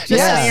starched, just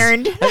Yeah.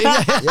 ironed.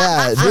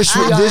 Yeah, this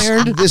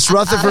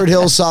Rutherford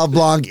Hill Sauv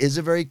Blanc is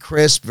a very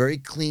crisp, very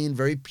clean,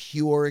 very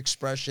pure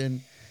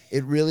expression.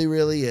 It really,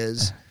 really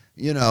is.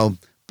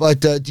 But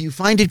do you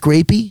find it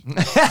grapey?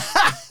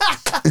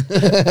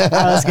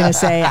 I was going to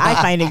say, I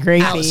find it grapey.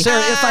 Now,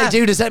 Sarah, if I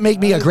do, does that make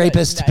me a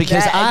grapist?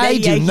 Because I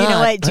do not. You know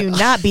what? Do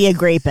not be a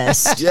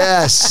grapist.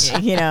 Yes.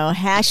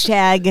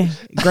 Hashtag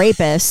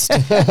grapist. All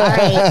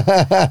right.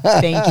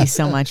 Thank you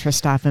so much for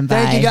stopping by.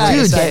 Thank you, guys.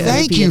 Dude, Excited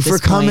thank you for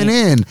coming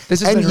in.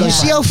 This has And been you really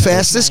see fun. how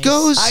fast this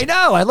goes? I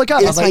know. I look up.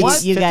 I'm That's like, why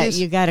what? you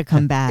 50s? got to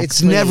come back. It's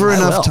please. never I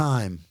enough will.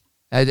 time.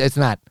 It's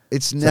not.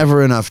 It's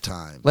never enough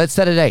time. Let's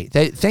set a date.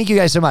 Thank you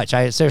guys so much.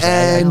 Seriously.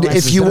 And this if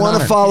has you been an want to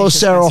honor. follow Thanks for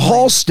Sarah asking.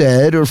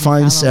 Halstead or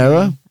find Follow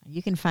Sarah, me.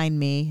 You can find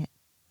me.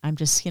 I'm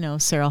just,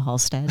 Sarah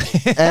Halstead.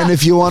 and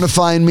if you want to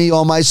find me,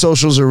 all my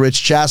socials are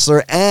Rich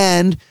Chassler.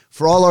 And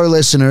for all our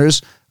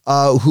listeners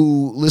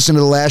who listened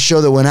to the last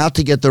show that went out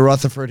to get the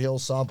Rutherford Hill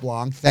Sauv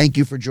Blanc, thank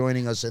you for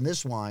joining us in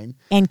this wine.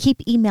 And keep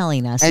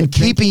emailing us. And at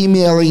keep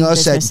emailing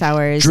us at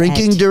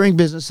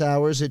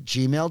drinkingduringbusinesshours at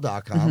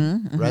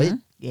drinkingduringbusinesshours@gmail.com, right?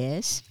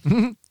 Yes.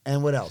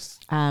 And what else?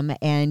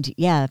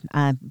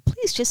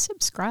 Please just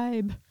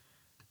subscribe.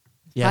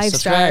 Yes, 5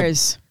 subscribe.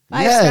 stars.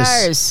 5 Yes.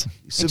 stars.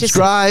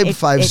 Subscribe,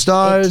 5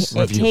 stars.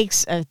 It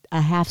takes a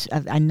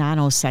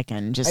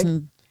nanosecond. Just,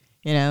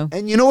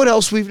 And you know what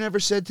else we've never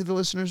said to the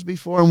listeners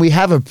before? And we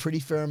have a pretty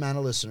fair amount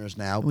of listeners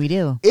now. we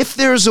do. If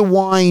there's a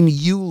wine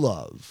you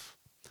love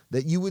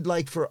that you would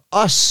like for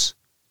us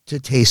to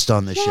taste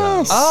on the show,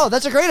 Yes. Oh,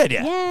 that's a great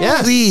idea. Yes.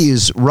 Yeah.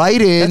 please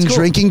write in That's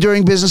cool.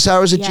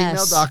 drinkingduringbusinesshours at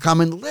Yes.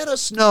 gmail.com and let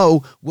us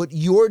know what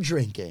you're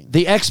drinking.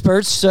 The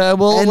experts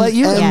will let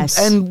you know. Yes.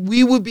 And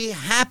we would be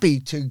happy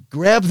to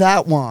grab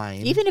that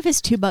wine. Even if it's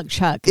 $2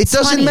 chuck. It it's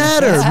doesn't funny.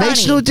 matter. It's It makes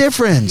funny. no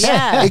difference.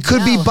 Yeah. It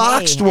could be No,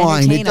 boxed hey,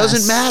 wine. It entertain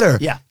doesn't us. matter.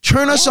 Yeah.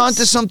 Turn us Yes. on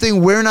to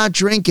something we're not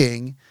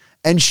drinking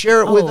and share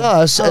it with Oh,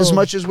 us as oh.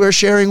 much as we're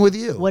sharing with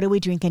you. What are we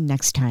drinking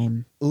next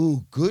time?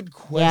 Ooh, good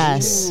question.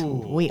 Yes.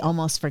 We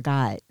almost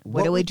forgot.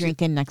 What are we would you-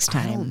 drinking next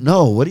I don't time?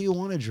 know. What do you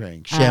want to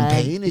drink?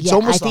 Champagne? It's Yeah,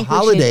 almost I the think we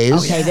should- holidays.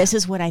 Okay, this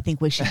is what I think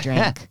we should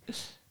drink.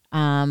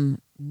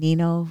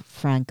 Nino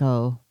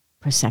Franco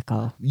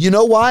Prosecco. You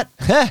know what?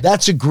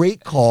 That's a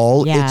great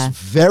call. Yeah. It's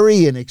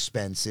very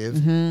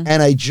inexpensive.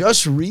 And I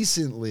just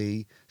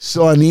recently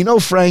saw Nino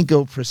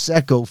Franco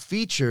Prosecco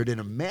featured in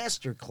a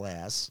master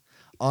class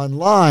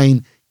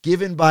online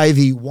given by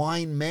the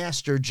wine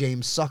master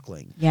James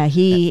Suckling. Yeah,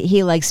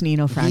 he likes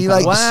Nino Franco. He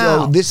likes,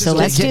 Wow. So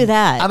let's do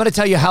that. I'm going to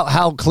tell you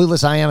how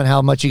clueless I am and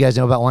how much you guys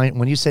know about wine.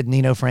 When you said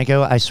Nino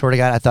Franco, I swear to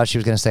God, I thought she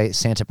was going to say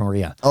Santa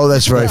Maria. Oh,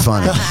 that's very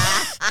funny.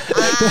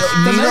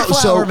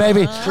 Mayflower,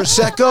 baby.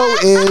 Prosecco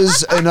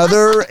is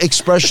another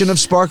expression of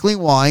sparkling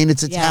wine.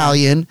 It's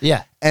Italian.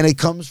 Yeah. And it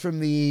comes from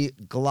the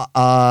The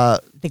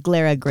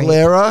Glera grape.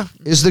 Glera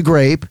is the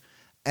grape.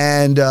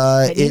 And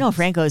But Nino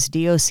Franco's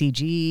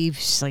DOCG,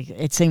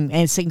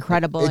 it's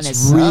incredible, and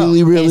it's really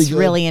it's good.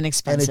 really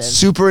inexpensive. And it's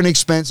super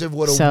inexpensive.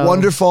 What a So-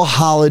 wonderful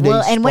holiday.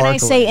 Well, and when I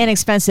say sparkling.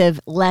 inexpensive,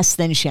 less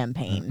than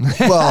champagne.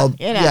 Well,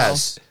 You know.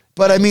 yes.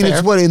 But I mean, Fair.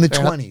 it's what, in the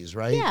Fair enough. 20s,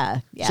 right? Yeah,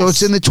 So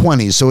it's yes. in the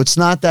 20s. So it's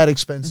not that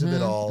expensive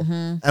at all.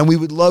 And we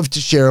would love to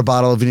share a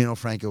bottle of Nino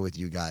Franco with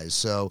you guys.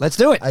 So Let's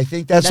do it. I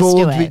think that's Let's what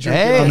do we'll be it. drinking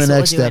Hey. on the So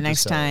next we'll do episode. it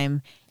next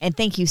time. And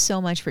thank you so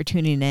much for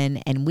tuning in.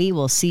 And we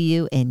will see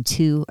you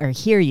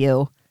hear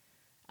you.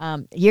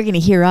 You're going to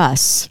hear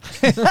us.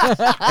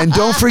 And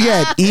don't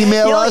forget,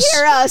 email You'll us.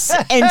 hear us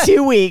in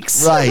 2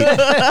 weeks. Right.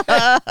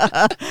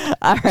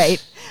 All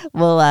right.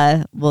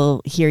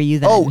 We'll hear you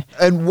then. Oh,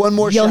 and one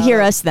more You'll shout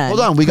hear out. us then. Hold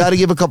on. We got to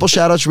give a couple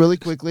shout outs really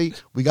quickly.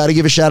 We got to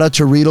give a shout out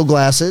to Riedel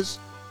Glasses,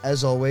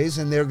 as always,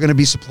 and they're going to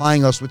be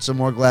supplying us with some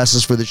more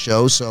glasses for the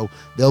show, so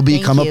they'll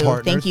become a you.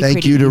 partner. Thank you,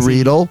 Pretty to Easy.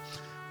 Riedel.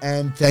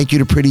 And thank you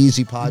to Pretty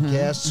Easy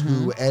Podcasts,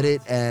 who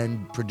edit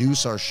and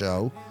produce our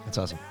show. That's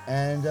awesome.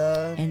 And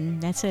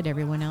And that's it.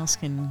 Everyone else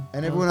can.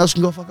 everyone else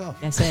can go fuck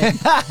off. That's it.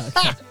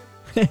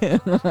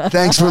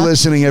 Thanks for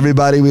listening,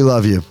 everybody. We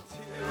love you.